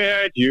look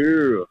at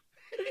you.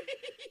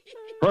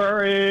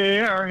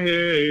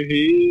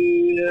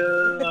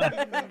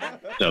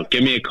 So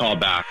give me a call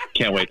back.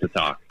 Can't wait to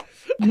talk.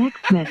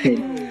 Next message.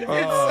 So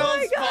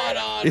spot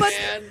on,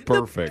 man.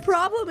 Perfect. The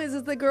problem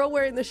is the girl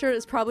wearing the shirt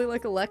is probably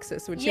like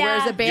Alexis when she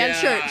wears a band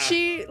shirt.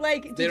 She,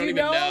 like, They don't even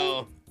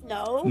know.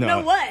 No. No.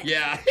 No what?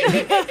 Yeah.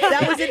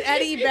 That was an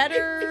Eddie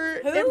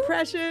Vedder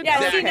impression. Yeah,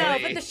 Exactly. no,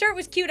 but the shirt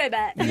was cute, I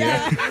bet.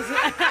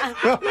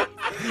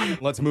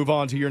 Let's move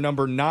on to your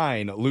number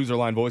 9 loser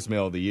line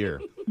voicemail of the year.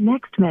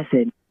 Next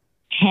message.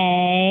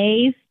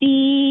 Hey,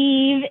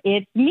 Steve.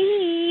 It's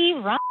me,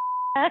 Ron.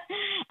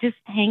 Just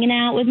hanging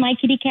out with my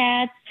kitty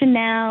cats,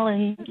 Chanel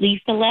and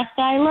Lisa Left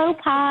Eye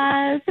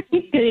Lopez.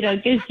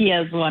 Because she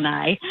has one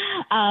eye.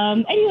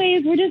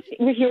 Anyways,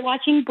 we're here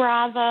watching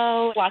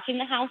Bravo, watching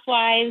The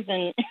Housewives,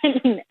 and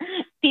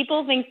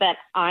people think that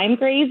I'm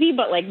crazy,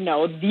 but like,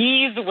 no,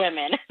 these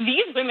women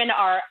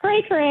are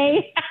cray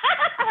cray.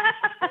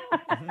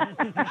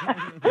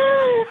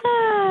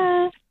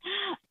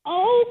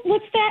 Oh,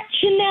 what's that,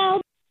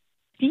 Chanel?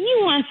 Do you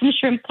want some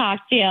shrimp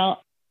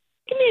cocktail?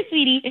 Come here,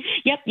 sweetie.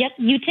 Yep.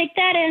 You take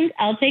that end.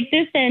 I'll take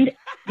this end.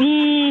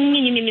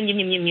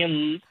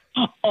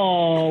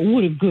 Oh,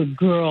 what a good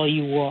girl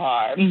you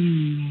are.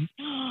 You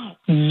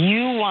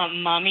want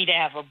mommy to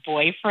have a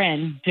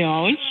boyfriend,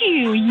 don't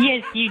you?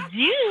 Yes, you do.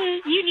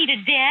 You need a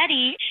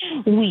daddy.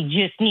 We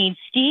just need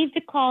Steve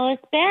to call us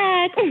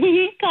back.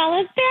 Call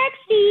us back,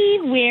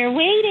 Steve. We're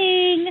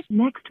waiting.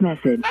 Next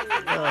message.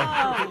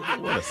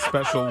 What a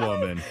special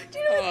woman. Do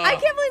you know what? I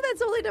can't believe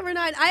that's only number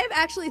 9. I have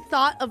actually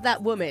thought of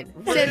that woman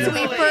since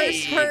we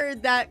first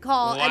heard that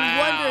call and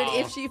wondered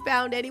if she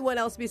found anyone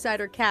else beside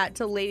her cat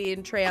to Lady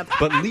and Tramp.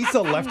 But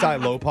Lisa Left Eye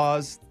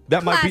Lopez,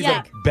 that might be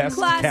the best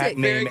Classic. cat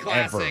name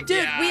ever.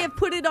 Dude, we have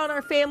put it on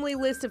our family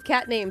list of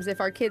cat names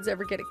if our kids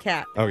ever get a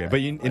cat. Okay, but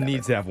it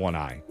needs to have one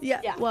eye. Yeah.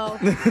 Well,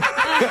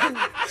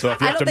 So if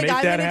you I have don't to think make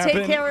I'm that going to happen,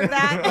 take care of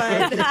that,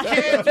 but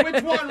Kids,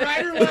 which one,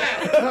 right or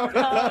left?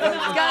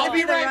 I'll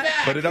be right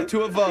back. put it up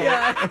to a vote.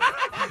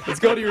 Let's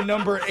go to your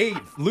number 8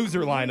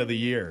 loser line of the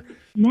year.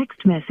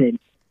 Next message.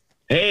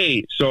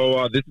 Hey,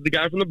 so this is the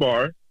guy from the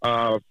bar.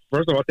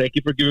 First of all, thank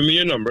you for giving me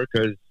your number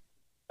because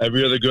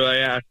every other girl I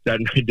asked that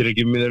night didn't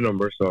give me their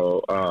number.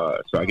 So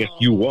I guess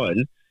you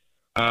won.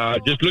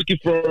 Just looking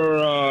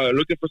for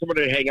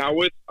somebody to hang out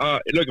with.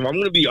 Look, if I'm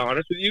going to be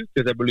honest with you,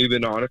 because I believe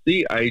in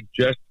honesty, I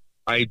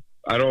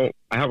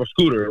have a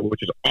scooter,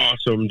 which is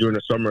awesome during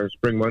the summer and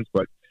spring months,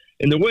 but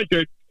in the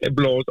winter it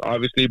blows,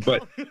 obviously.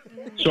 But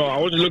so I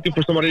was just looking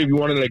for somebody if you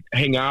want to like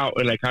hang out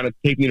and like kind of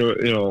take me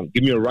to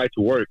give me a ride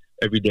to work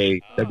every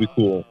day. That'd be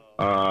cool.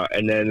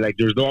 And then like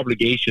there's no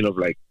obligation of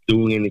like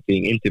doing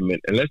anything intimate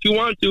unless you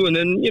want to, and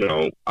then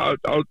I'll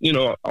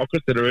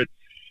consider it.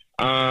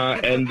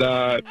 And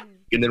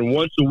then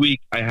once a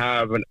week I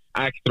have an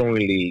axe throwing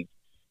league,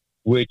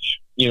 which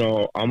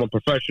I'm a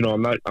professional.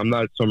 I'm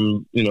not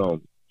some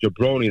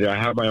jabroni there.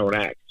 I have my own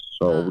axe,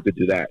 so we could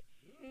do that.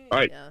 All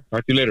right,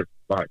 talk to you later.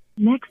 Bye.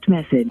 Next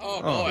message.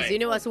 Oh, boy. because you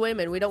know us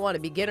women, we don't want a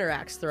beginner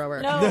axe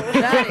thrower. No.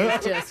 That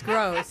is just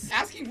gross.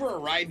 Asking for a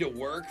ride to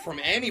work from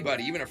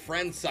anybody, even a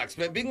friend, sucks.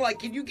 But being like,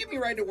 can you give me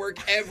a ride to work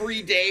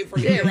every day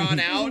from here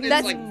on out?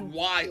 It's like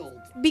wild.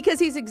 Because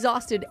he's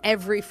exhausted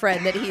every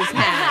friend that he's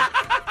had.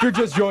 If you're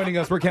just joining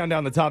us, we're counting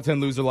down the top 10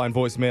 loser line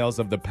voicemails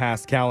of the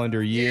past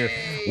calendar year.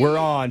 We're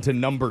on to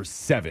number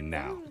 7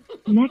 now.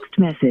 Next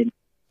message.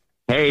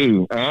 Hey,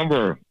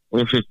 Amber,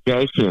 this is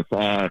Joseph.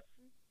 I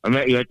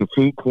met you at the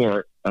food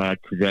court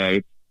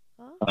today.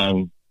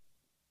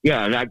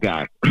 Yeah, that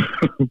guy.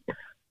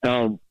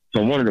 So I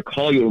wanted to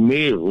call you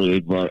immediately,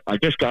 but I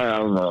just got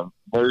out of an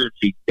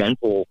emergency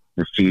dental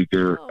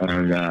procedure,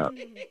 and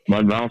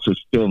my mouth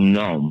is still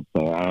numb.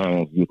 So I don't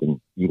know if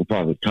you can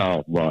probably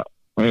tell. But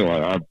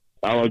anyway,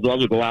 I would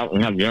love to go out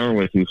and have dinner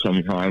with you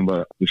sometime,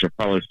 but you should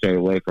probably stay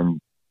away from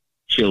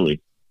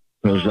chili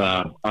because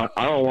I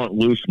don't want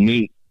loose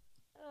meat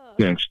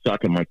getting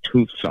stuck in my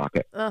tooth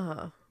socket.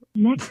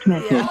 Next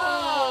message.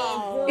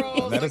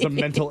 That is a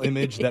mental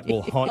image that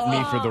will haunt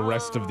me for the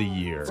rest of the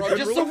year. Bro,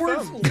 just the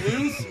words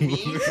loose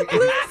meat. Loose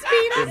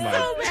meat is In my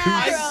so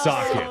bad. tooth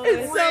socket.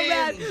 It's so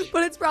bad.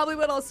 But it's probably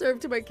what I'll serve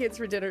to my kids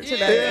for dinner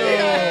tonight.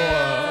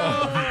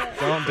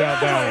 Don't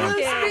doubt that one.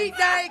 Loose meat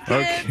night,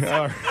 kids. Okay,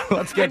 all right.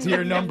 Let's get to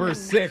your number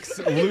 6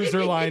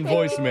 loser line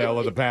voicemail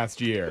of the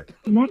past year.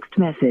 Next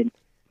message.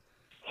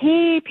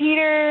 Hey,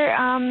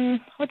 Peter.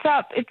 What's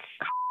up? It's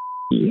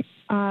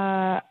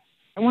I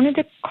wanted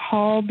to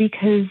call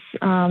because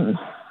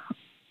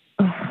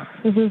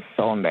this is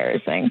so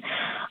embarrassing.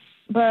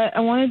 But I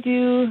want to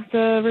do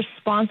the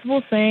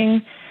responsible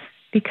thing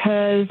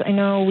because I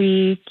know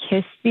we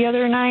kissed the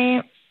other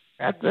night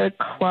at the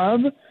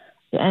club,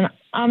 and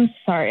I'm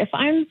sorry if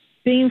I'm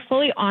being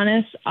fully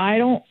honest. I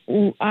don't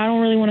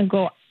really want to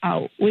go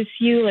out with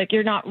you. Like,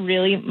 you're not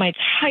really my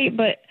type,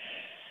 but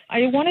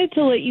I wanted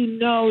to let you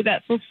know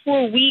that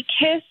before we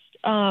kissed,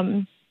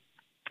 I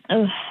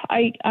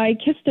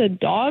kissed a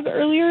dog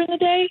earlier in the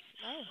day.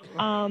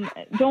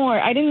 Don't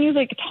worry, I didn't use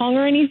like a tongue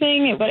or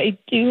anything, but I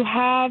do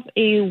have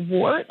a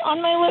wart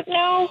on my lip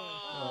now.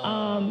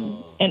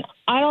 And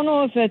I don't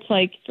know if it's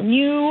like from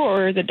you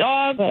or the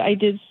dog, but I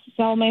did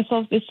tell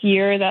myself this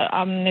year that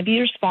I'm going to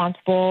be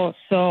responsible.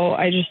 So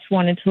I just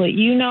wanted to let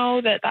you know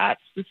that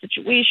that's the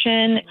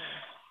situation.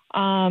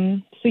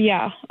 So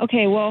yeah,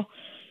 okay, well,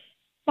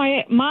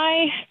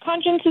 my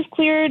conscience is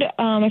cleared.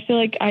 I feel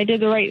like I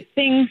did the right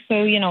thing.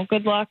 So,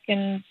 good luck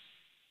and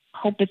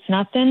hope it's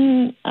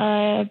nothing.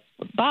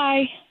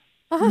 Bye.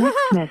 Next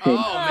message.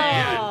 Oh,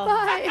 man.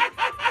 Bye.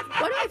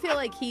 Why do I feel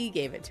like he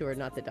gave it to her,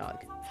 not the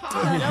dog?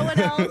 No one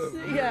else?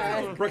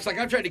 Yeah. Brooke's like,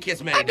 I've tried to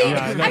kiss many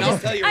dogs, and I'll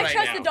tell you I right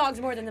trust now. the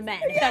dogs more than the men,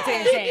 if that's what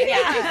you're saying.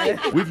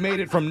 Yeah. We've made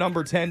it from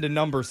number 10 to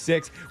number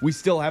 6. We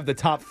still have the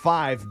top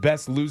 5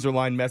 best loser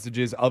line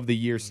messages of the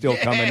year still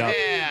coming up.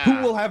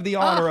 Who will have the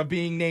honor of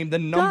being named the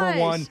number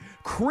 1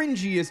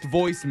 cringiest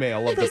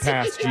voicemail of the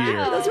past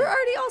year? Those were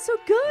already also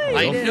good.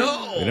 I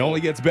know. It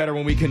only gets better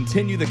when we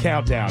continue the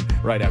countdown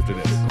right after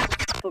this.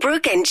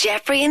 Brooke and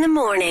Jeffrey in the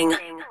morning.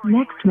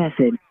 Next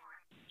message.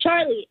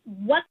 Charlie,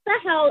 what the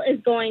hell is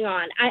going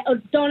on? I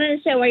don't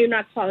understand why you're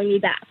not calling me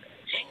back.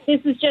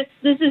 This is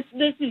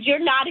you're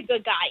not a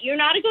good guy. You're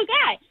not a good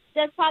guy.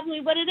 That's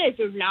probably what it is.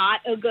 You're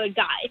not a good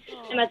guy.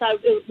 And I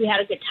thought we had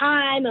a good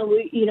time,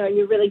 and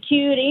you're really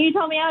cute, and you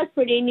told me I was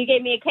pretty, and you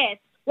gave me a kiss.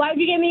 Why would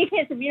you give me a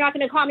kiss if you're not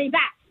going to call me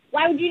back?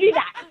 Why would you do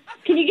that?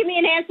 Can you give me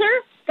an answer?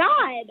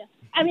 God.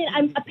 I mean,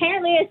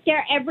 apparently I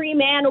scare every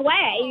man away.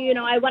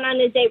 I went on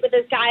a date with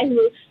this guy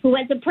who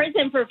went to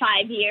prison for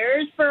 5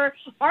 years for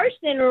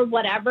arson or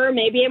whatever,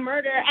 maybe a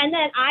murder, and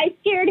then I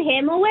scared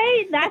him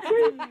away? That's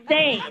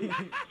insane.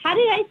 How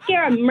did I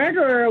scare a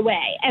murderer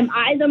away? Am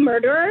I the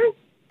murderer?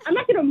 I'm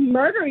not going to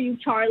murder you,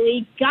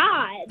 Charlie.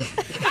 God.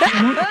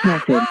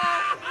 Next message.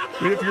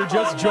 If you're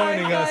just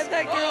joining us,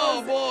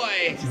 Oh,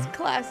 boy. Just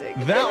classic.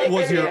 that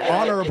was your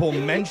honorable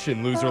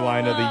mention loser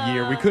line of the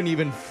year. We couldn't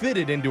even fit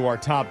it into our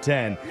top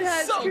 10.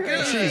 That's So good.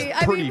 crazy.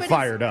 She's pretty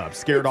fired up,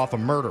 scared off a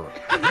murderer.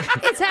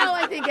 It's how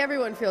I think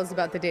everyone feels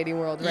about the dating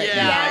world right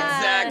Yeah, now.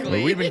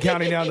 exactly. We've been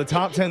counting down the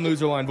top 10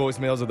 loser line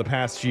voicemails of the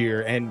past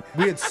year, and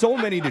we had so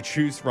many to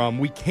choose from,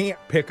 we can't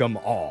pick them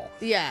all.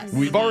 Yes.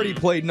 We've already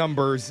played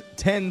numbers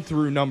 10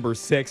 through number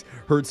 6,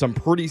 heard some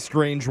pretty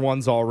strange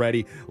ones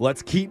already.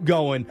 Let's keep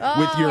going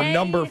with your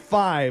number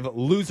 5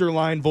 loser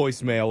line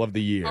voicemail of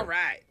the year. All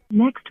right.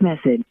 Next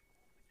message.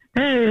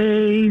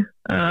 Hey,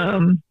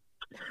 I'm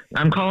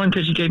calling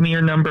because you gave me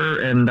your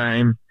number, and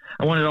I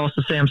wanted to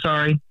also say I'm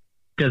sorry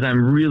because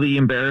I'm really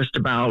embarrassed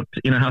about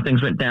how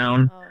things went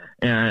down.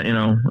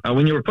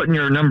 When you were putting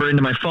your number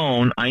into my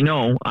phone, I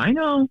know I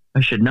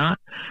should not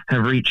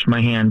have reached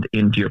my hand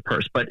into your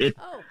purse, but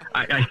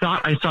I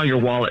thought I saw your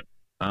wallet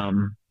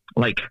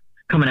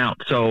coming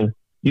out, so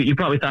you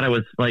probably thought I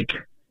was like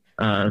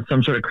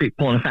some sort of creep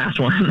pulling a fast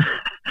one,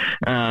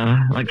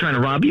 like trying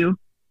to rob you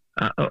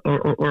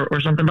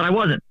or something. But I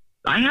wasn't.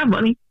 I have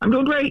money. I'm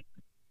doing great.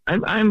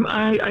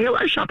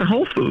 I shop at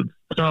Whole Foods.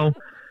 So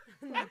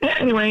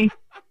anyway,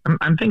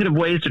 I'm thinking of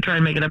ways to try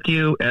and make it up to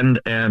you, and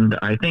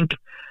I think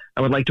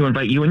I would like to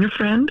invite you and your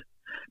friend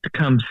to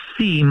come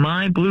see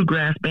my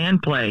bluegrass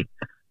band play.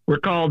 We're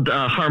called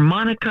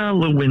Harmonica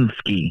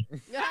Lewinsky,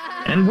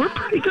 and we're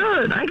pretty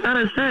good, I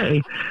gotta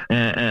say.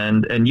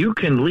 And you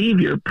can leave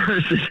your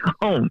purse at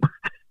home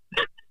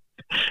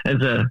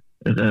because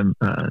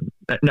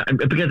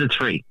it's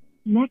free.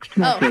 Next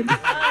message.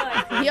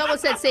 He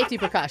almost said safety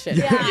precaution.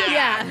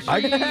 Yeah.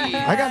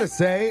 I gotta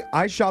say,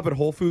 I shop at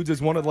Whole Foods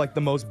is one of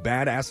the most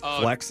badass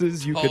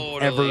flexes you could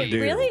ever do.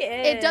 It really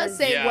is. It does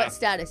say what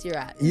status you're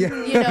at. Yeah.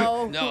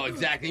 No,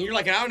 exactly. And you're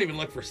like, I don't even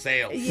look for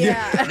sales.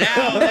 Yeah.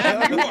 Now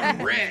that you are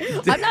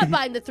rich. I'm not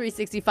buying the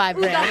 365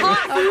 brand. The hot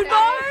food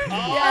bar?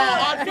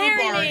 Hot food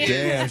bar.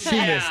 Damn, she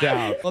missed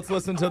out. Let's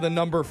listen to the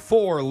number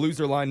 4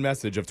 loser line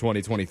message of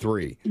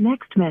 2023.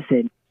 Next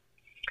message.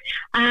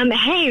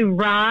 Hey,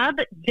 Rob,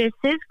 this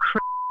is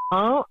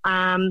Crystal.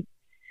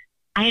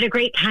 I had a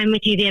great time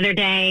with you the other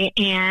day,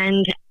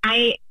 and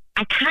I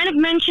kind of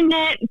mentioned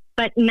it,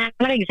 but not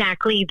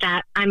exactly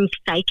that I'm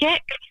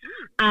psychic.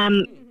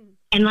 And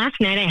last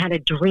night I had a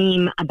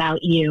dream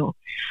about you.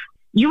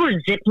 You were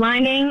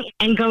ziplining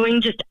and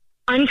going just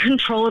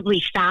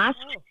uncontrollably fast,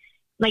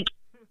 like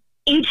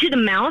into the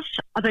mouth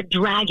of a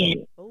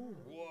dragon.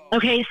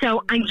 Okay,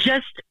 so I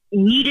just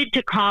needed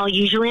to call.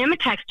 Usually I'm a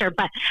texter,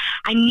 but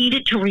I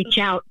needed to reach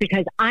out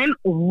because I'm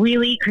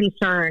really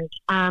concerned.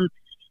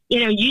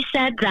 You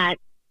said that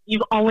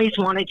you've always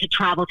wanted to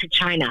travel to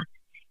China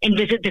and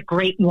visit the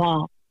Great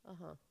Wall.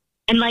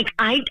 And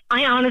I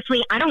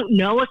honestly, I don't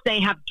know if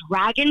they have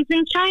dragons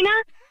in China,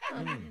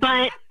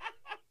 but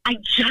I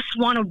just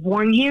want to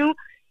warn you,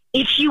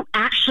 if you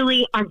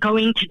actually are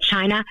going to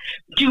China,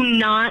 do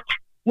not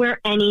wear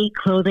any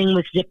clothing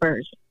with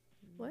zippers.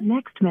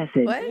 Next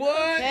message. What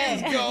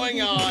is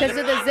going on? Because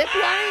of the zip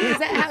line? Is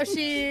that how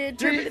she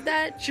interpreted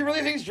that? She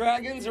really thinks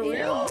dragons are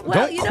real?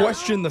 Don't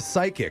question the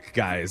psychic,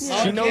 guys.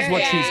 Yeah. She knows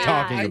what she's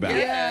talking about.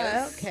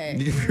 Yeah, okay.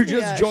 If you're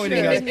just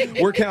joining us,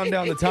 we're counting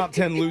down the top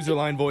 10 loser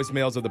line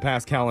voicemails of the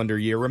past calendar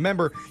year.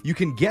 Remember, you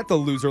can get the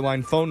loser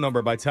line phone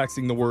number by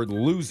texting the word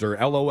loser,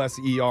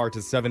 L-O-S-E-R,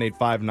 to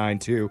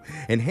 78592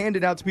 and hand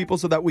it out to people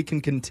so that we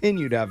can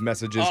continue to have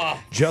messages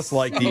just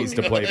like these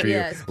to play for you.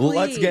 Yes,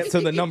 Let's get please.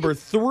 to the number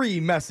 3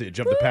 message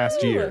of the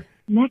past year.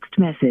 Next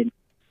message.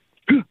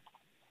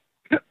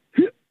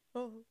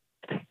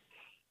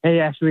 Hey,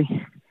 Ashley.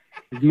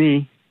 It's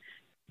me.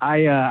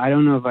 I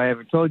don't know if I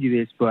ever told you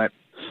this, but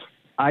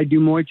I do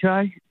Muay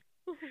Thai.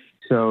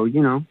 So,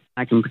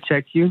 I can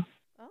protect you.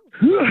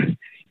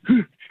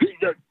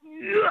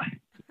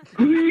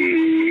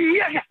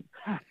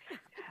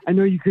 I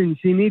know you couldn't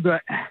see me,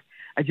 but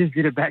I just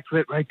did a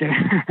backflip right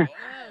there.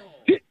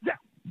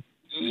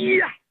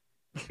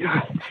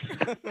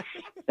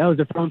 That was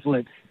a front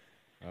flip.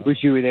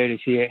 Wish you were there to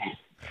see it.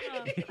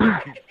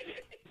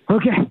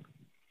 Okay.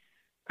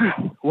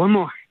 One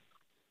more.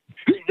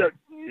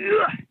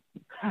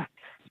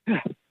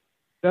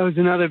 That was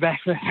another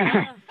backflip.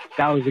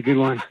 That was a good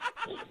one.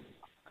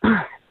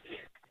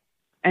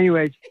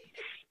 Anyways,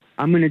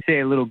 I'm going to say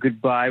a little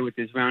goodbye with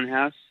this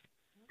roundhouse.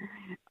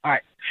 All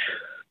right.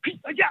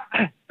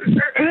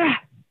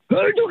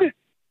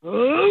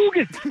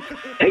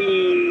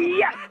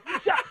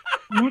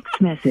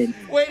 Next message.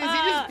 Wait, is he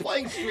just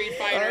playing Street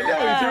Fighter? No,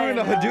 he threw in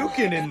a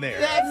Hadouken in there.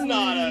 That's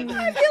not a... I feel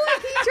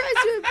like he tries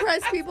to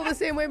impress people the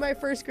same way my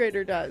first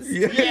grader does.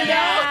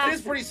 Yeah. It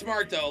is pretty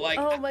smart, though. Like,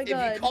 Oh, my if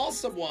God. you call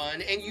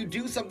someone and you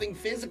do something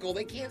physical,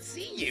 they can't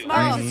see you.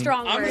 Smart is a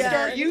strong I'm word. going to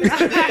start using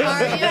this.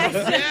 Are you?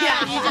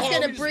 Yeah. You just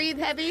going to breathe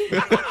heavy?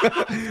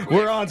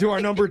 We're on to our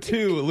number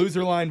 2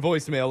 loser line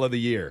voicemail of the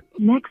year.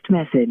 Next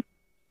message.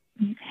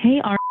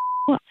 Hey, Ar.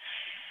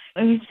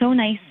 It was so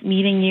nice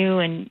meeting you,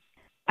 and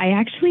I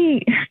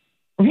actually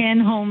ran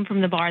home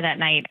from the bar that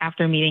night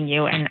after meeting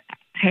you, and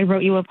I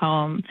wrote you a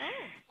poem.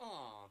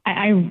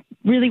 I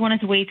really wanted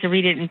to wait to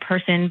read it in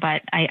person,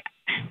 but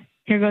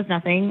here goes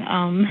nothing.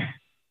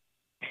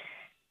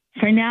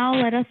 For now,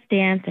 let us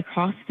dance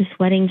across this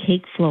wedding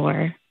cake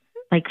floor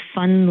like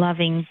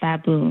fun-loving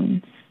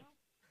baboons.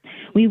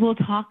 We will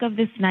talk of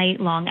this night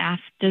long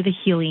after the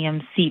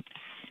helium seeps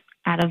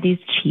out of these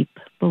cheap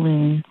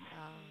balloons.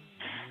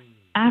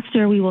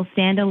 After, we will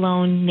stand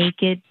alone,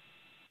 naked,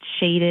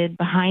 shaded,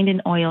 behind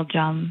an oil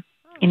drum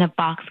in a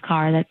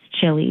boxcar that's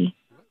chilly.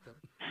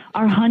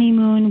 Our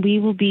honeymoon, we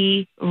will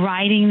be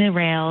riding the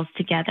rails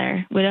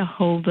together with a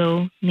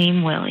hobo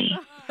named Willie.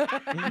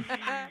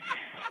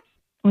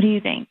 What do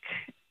you think?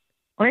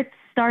 Let's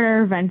start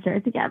our adventure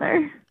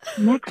together.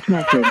 Next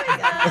message.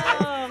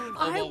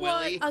 I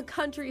want a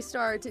country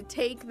star to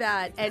take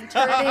that and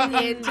turn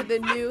it into the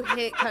new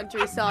hit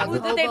country song.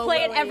 That they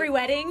play at every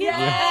wedding. The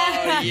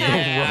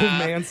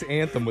romance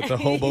anthem with the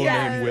hobo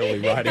named Willie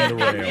riding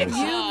the rails.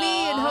 You,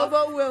 me, and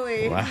Hobo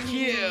Willie. Wow.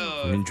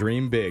 And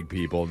dream big,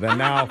 people. Then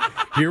now,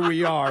 here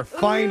we are.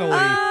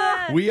 Finally,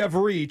 we have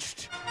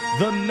reached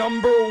the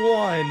number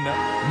 1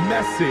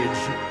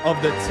 message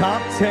of the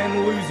top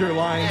 10 loser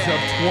lines of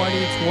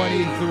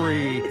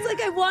 2023. It's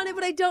like I want it,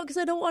 but I don't because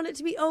I don't want it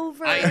to be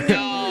over. I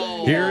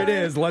know. Here it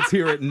is. Let's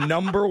hear it.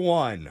 Number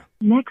 1.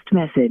 Next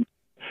message.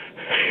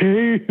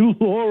 Hey,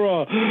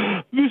 Laura,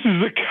 this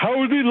is the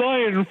Cowardly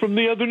Lion from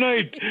the other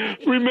night.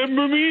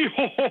 Remember me?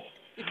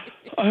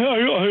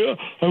 I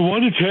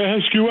wanted to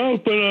ask you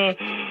out, but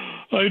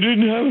I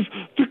didn't have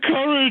the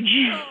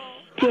courage.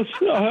 Plus,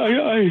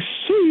 I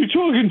saw you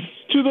talking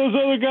to those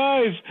other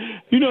guys.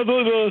 You know,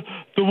 the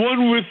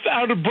one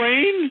without a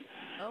brain?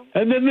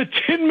 And then the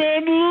Tin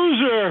Man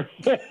Loser.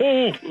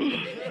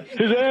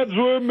 His abs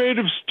were made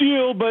of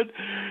steel, but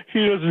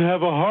he doesn't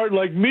have a heart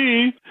like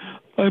me.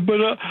 I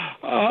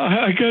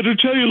got to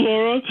tell you,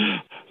 Laura,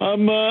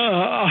 I'm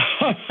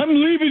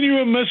leaving you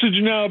a message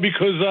now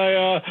because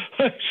I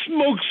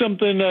smoked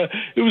something.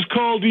 It was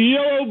called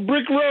Yellow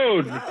Brick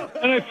Road,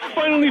 and I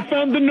finally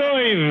found the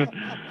nerve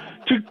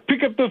to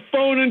pick up the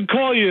phone and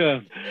call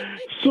you.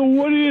 So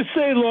what do you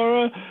say,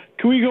 Laura?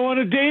 Can we go on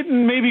a date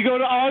and maybe go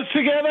to Oz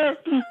together?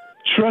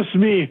 Trust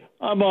me,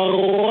 I'm a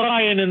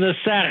lion in the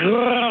sack.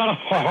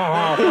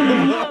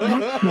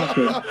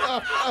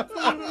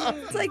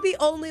 It's like the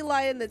only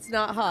lion that's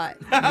not hot.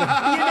 You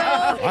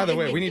know? By the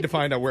way, we need to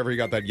find out wherever he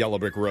got that Yellow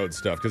Brick Road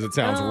stuff because it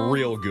sounds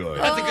real good.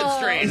 That's a good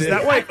strain. Is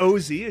that why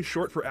OZ is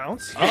short for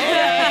ounce?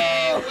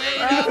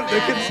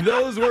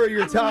 Those were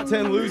your top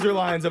 10 loser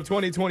lines of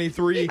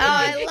 2023.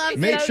 I love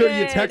Make so sure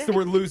good. you text the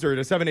word loser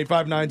to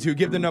 78592.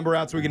 Give the number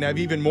out so we can have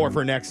even more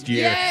for next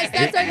year. Yes,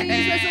 that's our New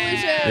Year's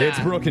resolution. It's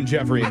Brooke and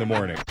Jeffrey in the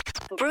morning.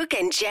 Brooke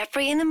and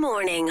Jeffrey in the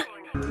morning.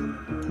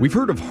 We've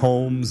heard of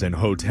homes and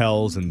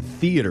hotels and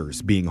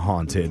theaters being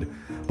haunted,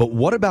 but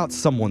what about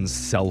someone's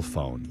cell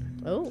phone?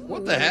 Oh.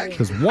 What the heck?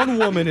 Because one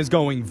woman is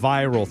going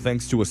viral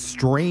thanks to a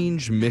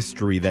strange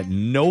mystery that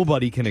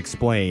nobody can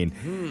explain.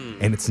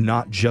 And it's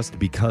not just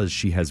because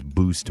she has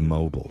Boost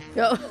Mobile.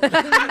 Oh.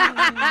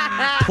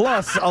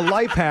 Plus, a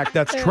life hack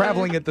that's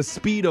traveling at the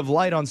speed of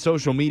light on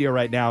social media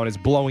right now and is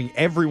blowing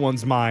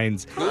everyone's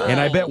minds. And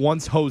I bet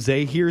once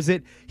Jose hears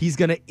it, he's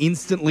going to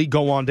instantly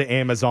go onto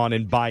Amazon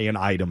and buy an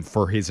item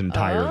for his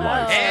entire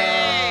life.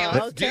 Hey,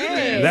 let's do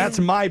this. That's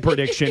my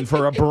prediction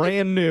for a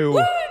brand new... Woo!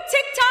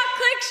 TikTok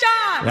click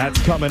shop!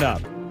 That's coming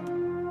up.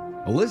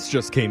 A list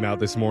just came out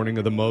this morning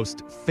of the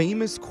most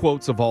famous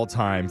quotes of all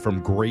time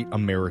from great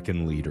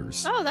American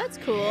leaders. Oh, that's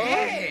cool.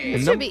 Hey.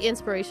 It should be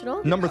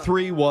inspirational. Number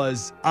 3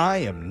 was, I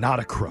am not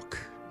a crook.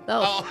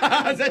 Oh,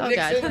 is that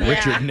Nixon? God.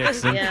 Richard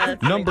Nixon. Yeah,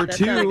 Number that's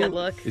not a good 2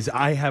 look. is,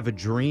 I have a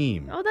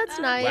dream. Oh, that's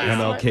nice.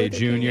 MLK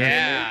Jr.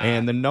 Yeah.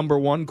 And the number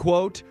 1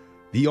 quote,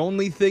 the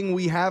only thing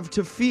we have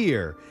to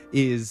fear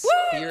is...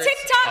 Woo!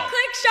 TikTok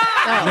click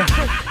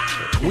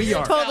shop! We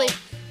are Totally.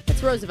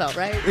 It's Roosevelt,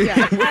 right?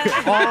 Yeah.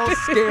 We're all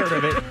scared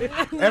of it.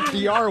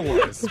 FDR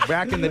was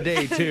back in the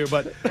day, too,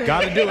 but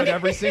got to do it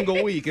every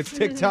single week. It's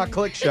TikTok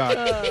Click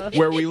Shot,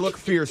 where we look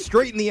fear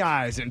straight in the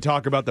eyes and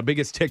talk about the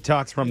biggest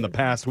TikToks from the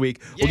past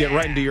week. We'll get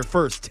right into your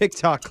first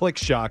TikTok Click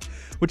Shot,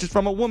 which is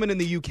from a woman in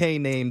the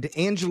UK named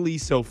Angeli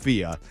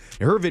Sophia.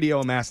 Her video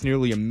amassed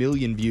nearly 1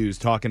 million views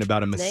talking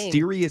about a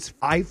mysterious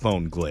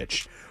iPhone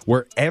glitch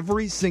where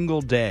every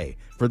single day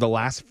for the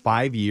last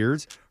 5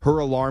 years, her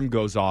alarm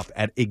goes off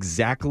at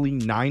exactly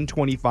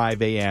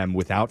 9:25 a.m.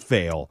 without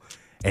fail.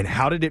 And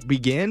how did it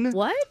begin?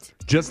 What?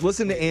 Just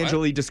listen to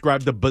Angeli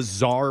describe the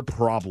bizarre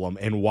problem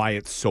and why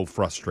it's so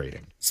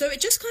frustrating. So it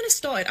just kind of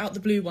started out the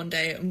blue one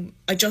day, and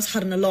I just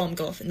had an alarm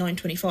go off at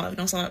 9:25, and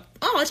I was like,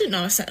 oh, I didn't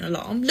know I set an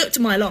alarm. Looked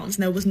at my alarms,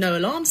 and there was no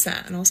alarm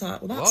set, and I was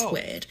like, well, that's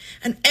weird.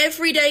 And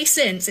every day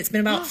since, it's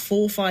been about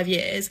 4 or 5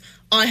 years,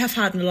 I have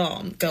had an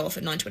alarm go off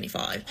at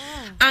 9:25.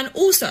 And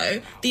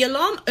also, the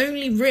alarm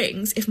only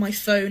rings if my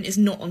phone is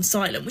not on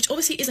silent, which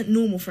obviously isn't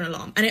normal for an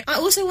alarm. And I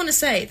also want to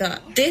say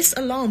that this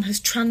alarm has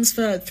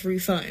transferred through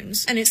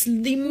phones, and it's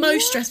the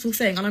most stressful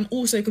thing, and I'm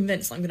also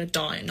convinced I'm going to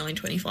die at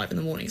 9:25 in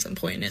the morning at some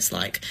point, and it's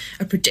like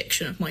a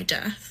prediction of my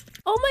death.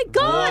 Oh my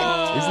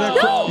God! Isn't that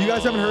cool? You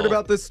guys haven't heard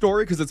about this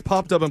story? Because it's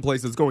popped up in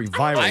places going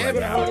viral right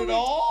now. Not at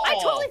all. I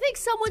totally think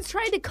someone's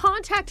trying to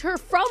contact her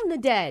from the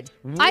dead.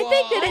 I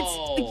think that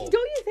it's... Don't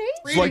you think?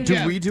 It's like,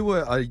 do we do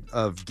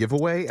a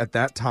giveaway at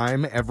that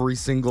time every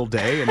single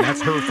day? And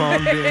that's her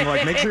phone being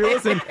like, make sure you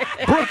listen.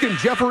 Brooke and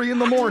Jeffrey in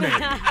the morning.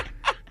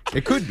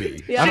 It could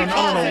be. Yeah. I don't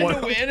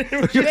know what.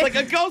 It's like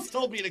a ghost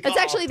told me to call.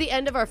 It's actually the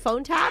end of our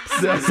phone taps,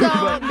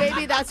 so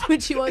maybe that's when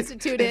she wants to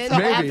tune in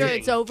after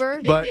it's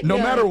over. But no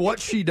matter what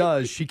she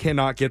does, she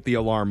cannot get the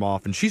alarm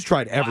off, and she's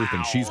tried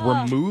everything. She's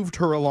removed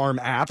her alarm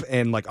app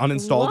and like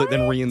uninstalled it,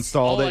 then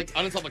reinstalled it. Like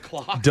uninstall the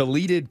clock.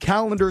 Deleted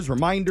calendars,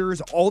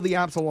 reminders, all the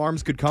apps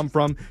alarms could come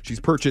from.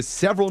 She's purchased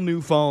several new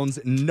phones.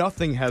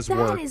 Nothing has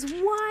worked. That is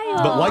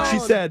wild. But like she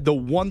said, the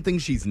one thing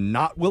she's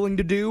not willing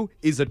to do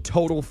is a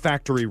total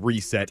factory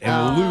reset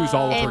and lose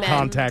all of her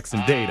contacts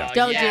and data.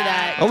 Don't do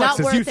that.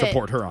 Alexis, not you worth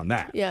support her on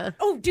that. Yeah.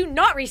 Oh, do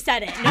not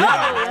reset it. No.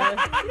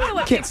 Yeah. You know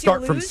what Can't makes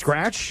start you from lose?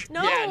 scratch.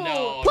 No. Yeah,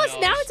 no. Plus,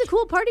 now it's a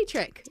cool party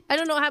trick. I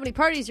don't know how many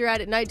parties you're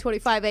at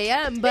 9:25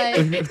 a.m., but,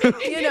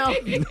 you know.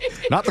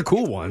 Not the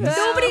cool ones.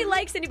 Nobody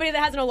likes anybody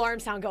that has an alarm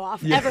sound go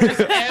off, ever.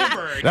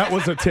 Ever. That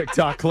was a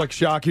TikTok Click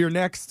Shock. Here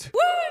next. Woo!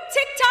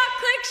 TikTok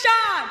click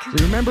shock!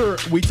 So remember,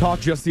 we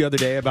talked just the other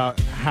day about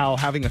how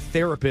having a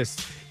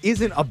therapist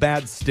isn't a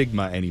bad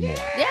stigma anymore.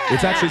 Yeah.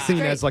 It's actually seen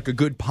as like a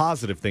good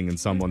positive thing in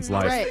someone's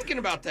life. I was thinking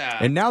about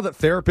that. And now that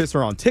therapists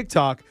are on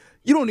TikTok,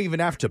 you don't even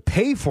have to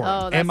pay for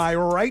it. Am I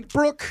right,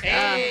 Brooke?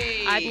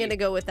 I'm going to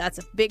go with that's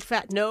a big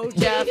fat no,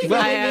 Jeff.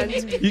 Well, and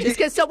just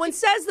because someone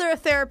says they're a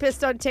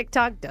therapist on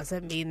TikTok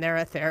doesn't mean they're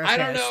a therapist. I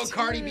don't know.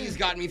 Cardi B's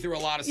gotten me through a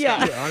lot of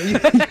stuff. Yeah. You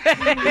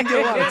can get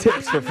a lot of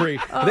tips for free.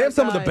 They have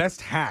some of the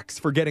best hacks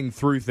for getting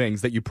through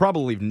things that you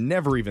probably have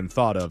never even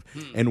thought of.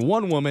 And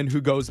one woman who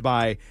goes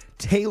by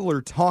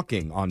Taylor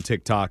Talking on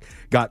TikTok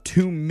got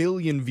 2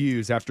 million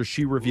views after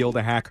she revealed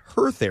a hack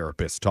her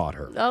therapist taught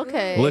her.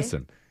 Okay.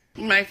 Listen.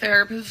 My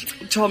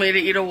therapist told me to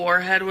eat a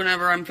warhead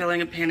whenever I'm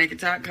feeling a panic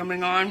attack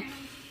coming on.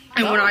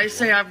 And when I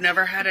say I've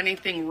never had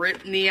anything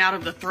rip me out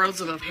of the throes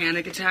of a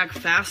panic attack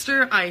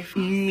faster, I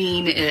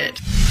mean it.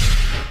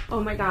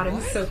 Oh my God,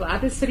 I'm so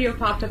glad this video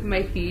popped up in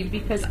my feed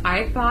because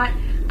I thought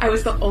I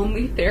was the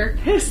only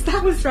therapist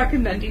that was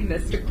recommending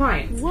this to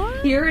clients.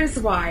 What? Here is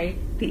why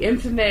the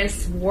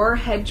infamous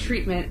warhead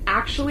treatment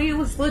actually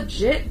was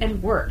legit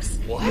and works.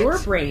 What? Your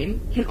brain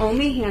can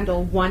only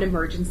handle one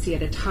emergency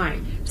at a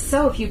time.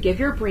 So if you give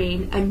your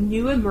brain a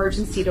new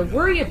emergency to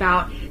worry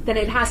about, then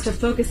it has to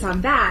focus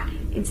on that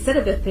instead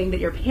of the thing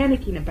that you're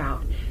panicking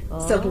about.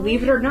 So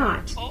believe it or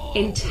not,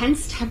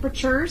 intense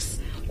temperatures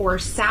or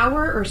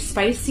sour or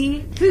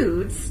spicy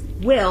foods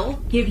will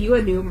give you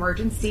a new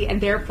emergency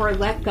and therefore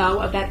let go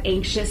of that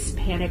anxious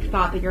panic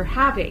thought that you're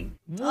having.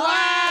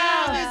 Wow!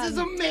 This is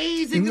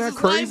amazing. Isn't This that is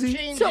crazy?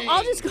 life-changing. So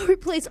I'll just go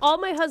replace all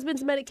my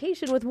husband's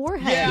medication with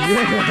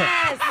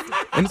Warheads.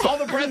 And so, all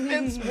the breath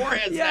mints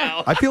warheads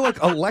now. I feel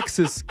like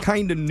Alexis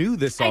kind of knew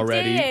this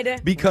already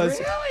did. because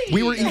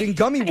we were eating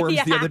gummy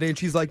worms the Yeah. other day, and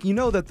she's like, you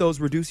know that those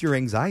reduce your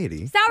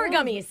anxiety. Sour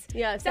gummies.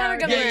 Yeah, Sour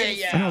gummy worms.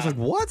 And I was like,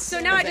 what? So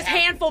now I just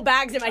handful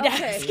bags in my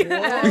desk.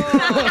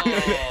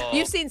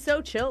 You've seen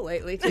So Chill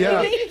lately, too.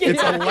 Yeah,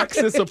 it's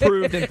Alexis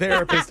approved and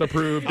therapist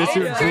approved. This is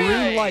your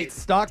green light.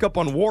 Stock up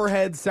on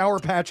Warheads, Sour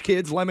Patch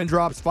Kids, Lemon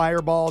Drops,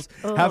 Fireballs.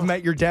 Have them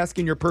at your desk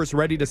in your purse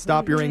ready to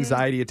stop your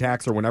anxiety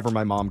attacks or whenever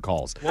my mom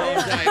calls.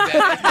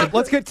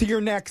 Let's get to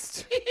your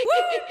next. Woo!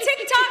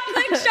 TikTok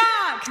click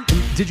shock.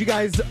 Did you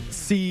guys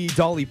see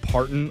Dolly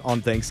Parton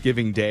on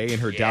Thanksgiving Day in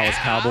her Dallas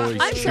Cowboys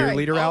I'm sorry.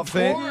 cheerleader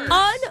outfit?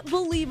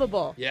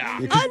 Unbelievable. Yeah.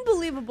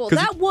 Unbelievable. 'Cause-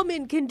 That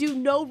woman can do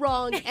no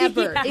wrong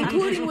ever,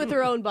 including with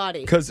her own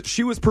body. Because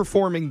she was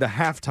performing the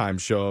halftime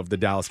show of the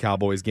Dallas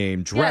Cowboys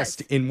game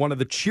dressed in one of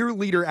the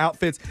cheerleader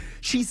outfits.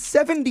 She's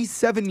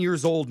 77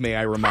 years old, may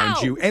I remind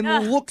How? you,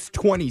 and looks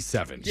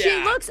 27.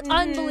 She looks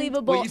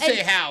unbelievable. Well, you say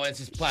and how? It's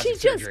just plastic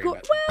she's just surgery. go-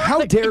 but- well, How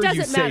but it dare you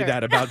doesn't say matter.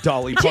 that about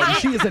Dolly Parton?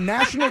 She is a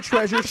national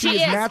treasure. She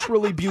is is.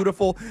 naturally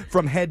beautiful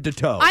from head to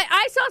toe.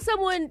 I saw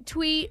someone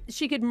tweet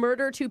she could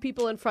murder two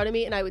people in front of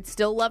me and I would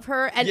still love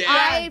her, and Yeah.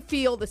 I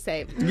feel the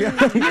same. Yeah,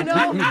 You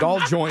know? we'd all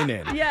join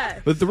in. Yeah.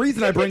 But the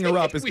reason I bring her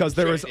up is because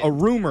there is join a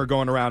rumor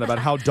going around about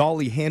how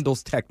Dolly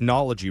handles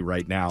technology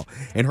right now,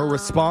 and her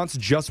response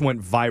just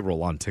went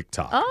viral on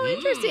TikTok. Oh,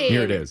 interesting.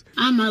 Here it is.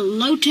 I'm a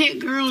low-tech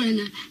girl in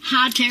a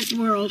high-tech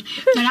world,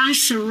 but I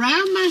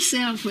surround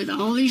myself with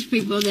all these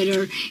people that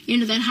are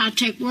into that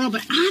high-tech world,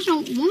 but I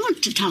don't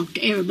want to talk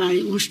to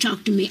everybody that wants to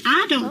talk to me.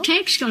 I don't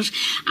text because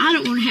I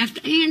don't want to have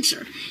to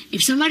answer.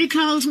 If somebody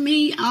calls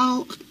me,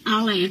 I'll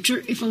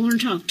answer if I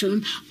want to talk to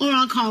them, or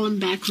I'll call them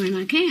back when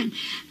I can.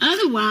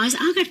 Otherwise,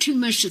 I got too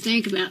much to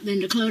think about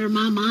than to clutter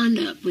my mind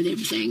up with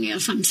everything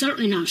else. I'm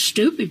certainly not a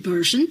stupid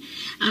person.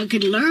 I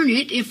could learn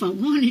it if I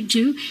wanted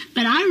to,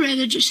 but I'd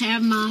rather just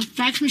have my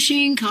fax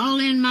machine call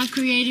in my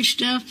creative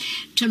stuff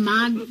to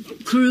my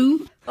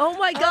crew. Oh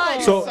my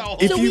God. So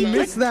if we you could-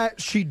 miss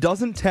that, she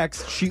doesn't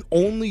text. She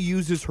only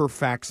uses her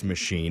fax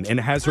machine and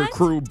has her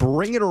crew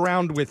bring it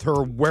around with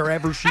her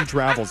wherever she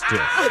travels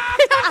to.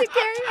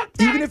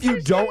 Even if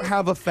you don't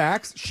have a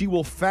fax, she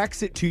will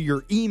fax it to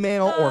your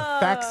email or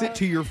fax it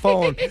to your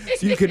phone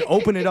so you can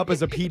open it up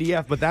as a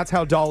PDF. But that's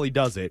how Dolly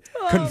does it.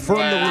 Confirm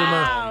the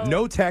rumor.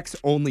 No text,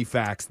 only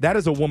fax. That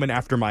is a woman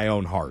after my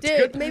own heart.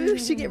 Dude, maybe we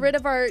should get rid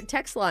of our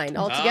text line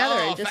altogether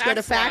and just go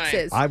to fax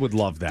line. faxes. I would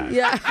love that.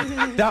 Yeah.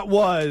 That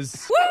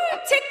was Woo!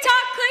 TikTok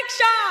click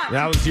shock.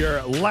 that was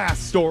your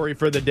last story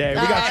for the day.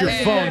 We got your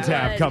phone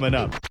tab coming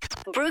up.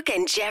 Brooke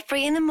and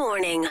Jeffrey in the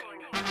morning.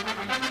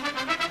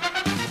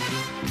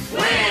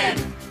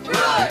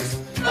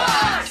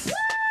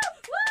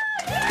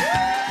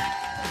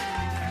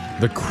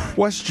 The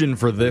question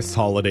for this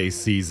holiday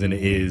season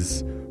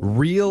is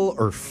real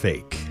or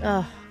fake?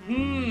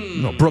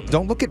 No, Brooke,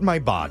 don't look at my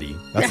body.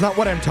 That's not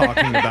what I'm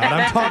talking about.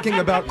 I'm talking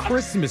about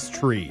Christmas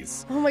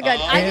trees. Oh my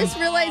God. I just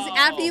realized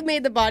after you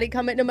made the body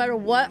comment, no matter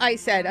what I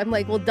said, I'm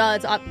like, well, duh,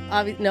 it's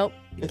obvious. Nope.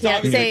 It's Can't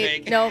obviously say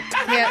fake. nope.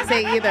 Can't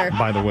say either.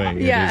 By the way,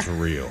 Yeah. it is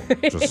real.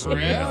 Just so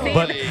you know. Really?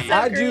 But So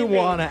I do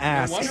want to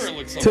ask wonder it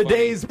looks so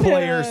today's funny.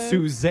 player,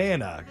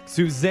 Susanna.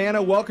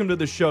 Susanna, welcome to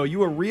the show.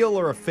 You a real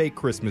or a fake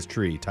Christmas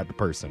tree type of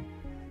person?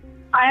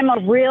 I'm a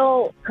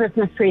real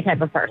Christmas tree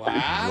type of person.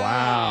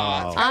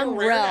 Wow. I'm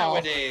Rare real.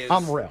 nowadays.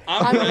 I'm real.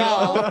 I'm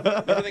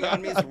real. Everything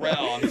on me is real.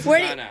 I'm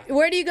Susanna.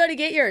 Where do you go to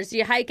get yours? Do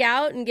you hike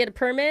out and get a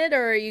permit,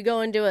 or are you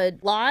going to a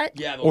lot?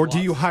 Yeah, those Or do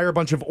lots. you hire a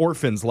bunch of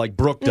orphans like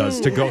Brooke does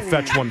to go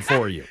fetch one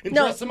for you? And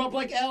No. dress them up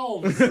like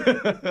elves.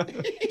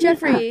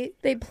 Jeffrey,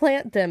 they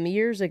plant them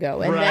years ago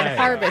and then Right.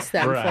 harvest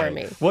them Right. for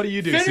me. What do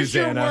you do, Finish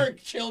Susanna? your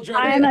work, children.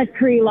 I'm a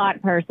tree lot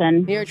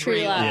person. You're a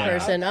tree lot Yeah.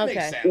 person. That makes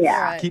Okay. sense. Yeah.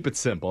 All right. Keep it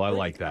simple. I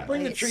like that.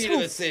 Bring the tree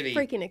to the city.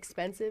 Freaking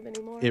expensive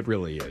anymore. It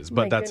really is,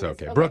 My but that's goodness.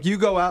 okay. Okay. Brooke, you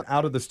go out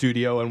of the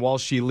studio, and while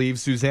she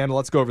leaves, Susanna,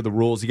 let's go over the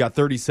rules. You got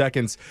 30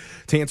 seconds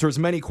to answer as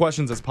many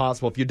questions as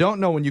possible. If you don't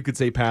know when you could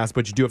say pass,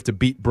 but you do have to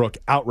beat Brooke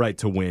outright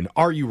to win.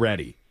 Are you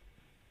ready?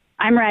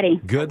 I'm ready.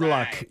 Good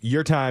luck.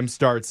 Your time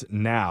starts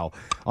now.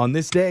 On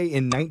this day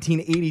in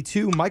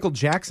 1982, Michael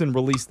Jackson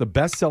released the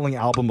best-selling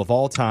album of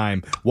all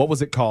time. What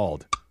was it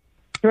called?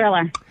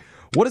 Thriller.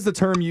 What is the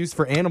term used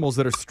for animals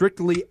that are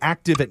strictly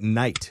active at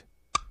night?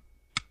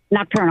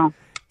 Nocturnal.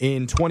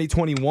 In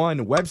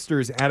 2021,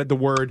 Webster's added the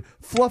word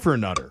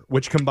fluffernutter,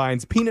 which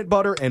combines peanut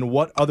butter and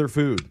what other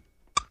food?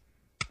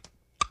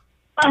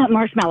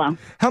 Marshmallow.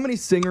 How many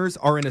singers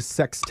are in a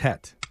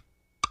sextet?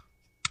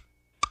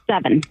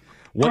 7.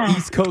 What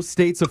East Coast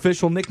state's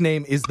official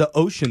nickname is the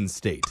Ocean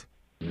State?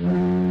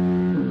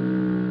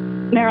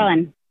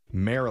 Maryland.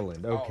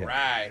 Maryland. Okay. All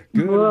right.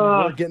 Good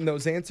work getting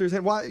those answers.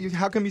 And why?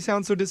 How come you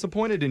sound so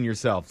disappointed in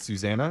yourself,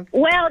 Susanna?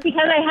 Well,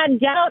 because I had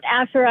doubt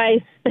after I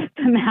spit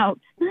them out.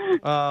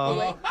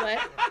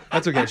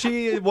 That's okay.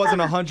 She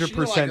wasn't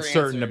 100%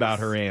 certain about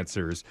her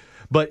answers.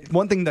 But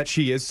one thing that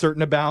she is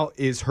certain about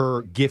is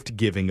her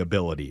gift-giving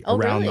ability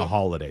around the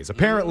holidays.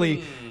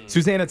 Apparently,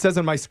 Suzanne, it says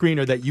on my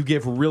screener that you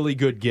give really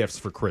good gifts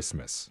for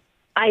Christmas.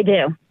 I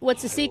do.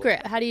 What's the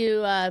secret? How do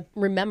you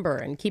remember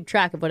and keep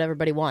track of what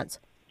everybody wants?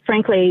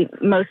 Frankly,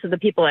 most of the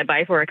people I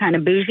buy for are kind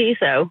of bougie,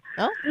 so.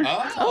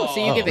 Oh,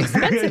 so you give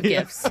expensive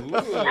gifts.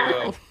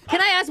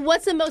 Can I ask,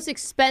 what's the most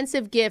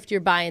expensive gift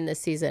you're buying this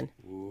season?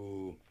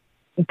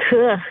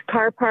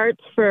 Car parts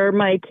for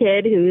my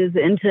kid who's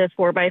into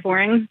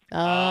 4x4ing.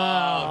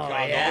 Oh,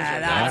 yeah,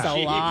 that's a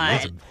lot.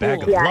 That's a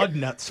bag of blood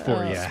nuts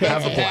for you.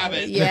 Have a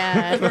habit.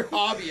 Yeah. Their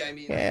hobby, I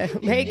mean. Yeah.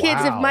 Hey,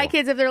 kids, if my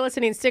kids, if they're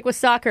listening, stick with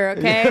soccer,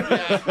 okay?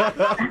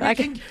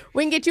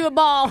 We can get you a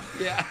ball.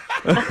 Yeah.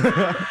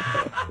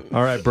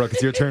 All right, Brooke,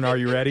 it's your turn. Are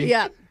you ready?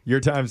 Yeah. Your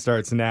time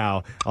starts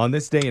now. On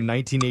this day in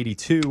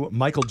 1982,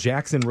 Michael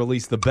Jackson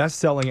released the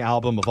best-selling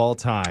album of all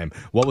time.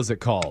 What was it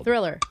called?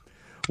 Thriller.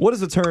 What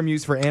is the term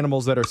used for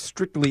animals that are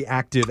strictly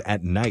active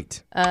at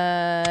night?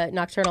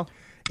 Nocturnal.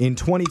 In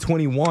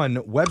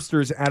 2021,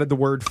 Webster's added the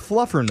word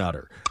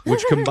fluffernutter,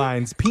 which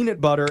combines peanut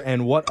butter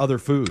and what other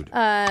food?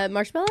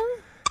 Marshmallow?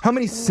 How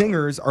many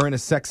singers are in a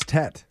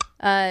sextet?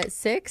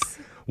 6.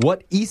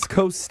 What East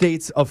Coast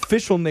state's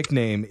official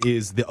nickname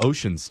is the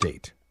Ocean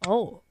State?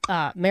 Oh,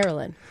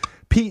 Maryland.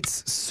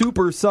 Pete's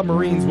Super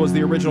Submarines was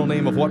the original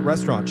name of what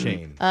restaurant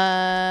chain?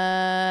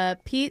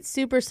 Pete's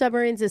Super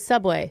Submarines is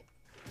Subway.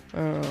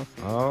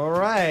 All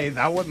right.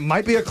 That one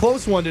might be a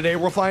close one today.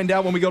 We'll find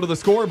out when we go to the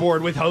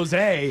scoreboard with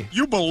Jose.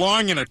 You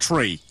belong in a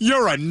tree.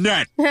 You're a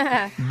nut.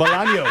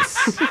 Bolaños.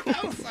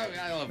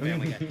 I love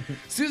Family Guy.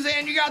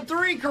 Suzanne, you got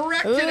 3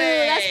 correct Ooh,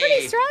 today. that's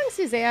pretty strong,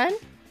 Suzanne.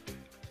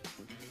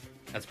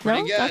 That's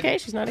pretty good. Okay,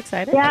 she's not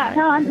excited. Yeah,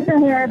 no, I'm still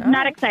here. I'm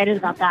not excited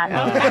about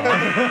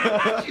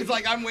that. She's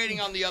like, I'm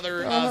waiting on the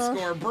other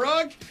score.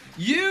 Brooke,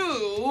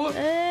 you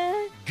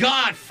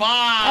got 5.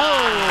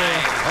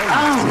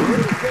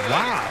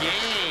 Wow.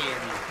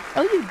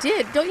 Oh, you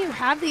did. Don't you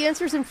have the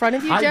answers in front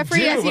of you, I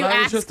Jeffrey, do, as you but I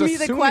was asked just me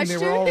the assuming question?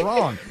 they were all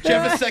wrong.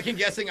 Jeff is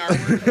second-guessing our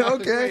work.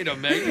 Okay. To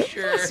make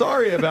sure.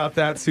 Sorry about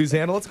that,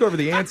 Susanna. Let's go over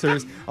the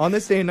answers. On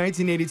this day in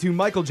 1982,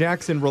 Michael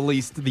Jackson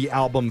released the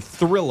album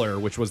Thriller,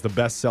 which was the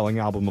best-selling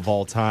album of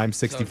all time.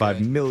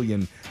 65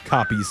 million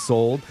copies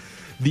sold.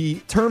 The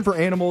term for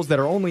animals that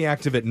are only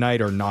active at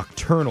night are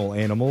nocturnal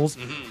animals.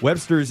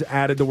 Webster's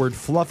added the word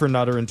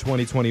fluffernutter in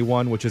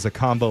 2021, which is a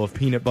combo of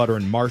peanut butter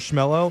and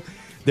marshmallow.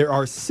 There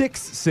are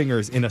 6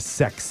 singers in a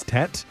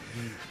sextet.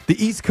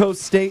 The East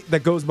Coast state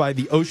that goes by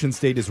the Ocean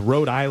State is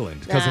Rhode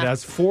Island because it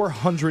has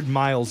 400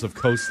 miles of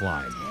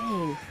coastline.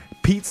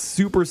 Pete's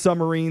Super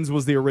Submarines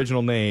was the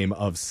original name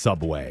of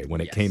Subway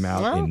when it came out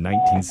in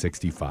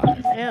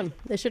 1965. Damn,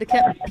 they should have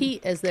kept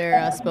Pete as their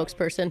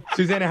spokesperson.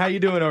 Susanna, how you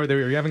doing over there?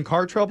 Are you having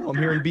car trouble? I'm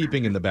hearing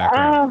beeping in the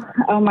background.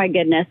 Oh my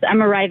goodness.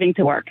 I'm arriving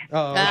to work.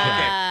 Oh,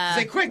 okay.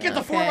 Say, quick, get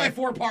the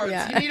 4x4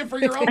 parts. You need it for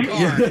your own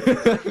car.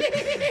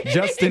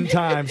 Just in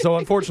time. So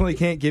unfortunately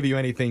can't give you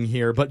anything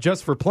here, but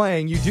just for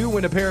playing, you do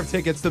win a pair of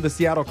tickets to the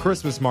Seattle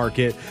Christmas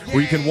Market,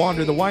 where you can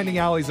wander the winding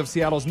alleys of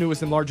Seattle's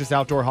newest and largest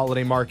outdoor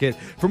holiday market.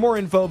 For more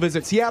info, visit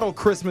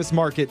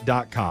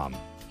SeattleChristmasMarket.com.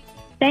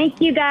 Thank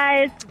you,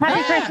 guys.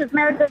 Happy Christmas.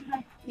 Merry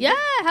Christmas. Yeah,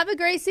 have a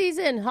great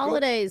season.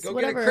 Holidays, Go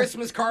whatever. get a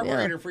Christmas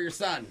carburetor for your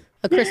son.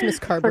 A Christmas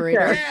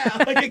carburetor.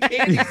 Yeah, like a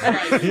candy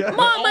stripe.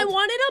 Mom, I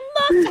wanted a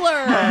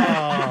muffler.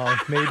 Oh,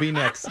 maybe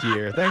next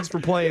year. Thanks for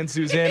playing,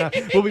 Susanna.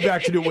 We'll be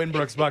back to do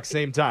Winbrooks Bucks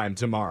same time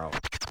tomorrow.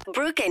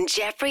 Brooke and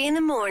Jeffrey in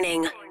the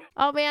morning.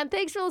 Oh, man,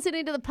 thanks for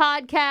listening to the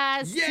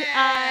podcast.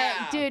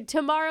 Yeah! Dude,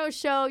 tomorrow's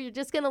show, you're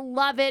just going to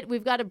love it.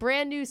 We've got a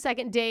brand new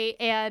second date,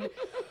 and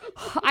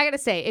I got to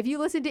say, if you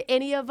listen to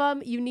any of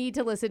them, you need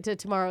to listen to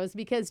tomorrow's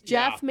because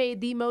Jeff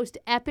made the most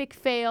epic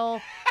fail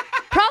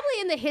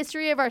probably in the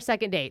history of our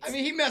second dates. I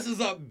mean, he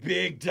messes up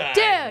big time.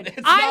 Dude,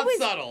 it's not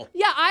subtle.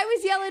 Yeah, I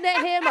was yelling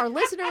at him. Our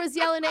listener was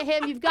yelling at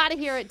him. You've got to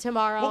hear it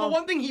tomorrow. Well, the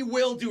one thing he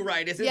will do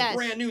right is his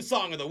brand new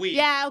song of the week.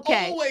 Yeah,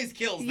 okay. Always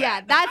kills that.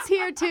 Yeah, that's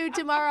here too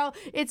tomorrow.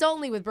 It's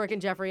only with Brooke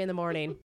and Jeffrey in the morning.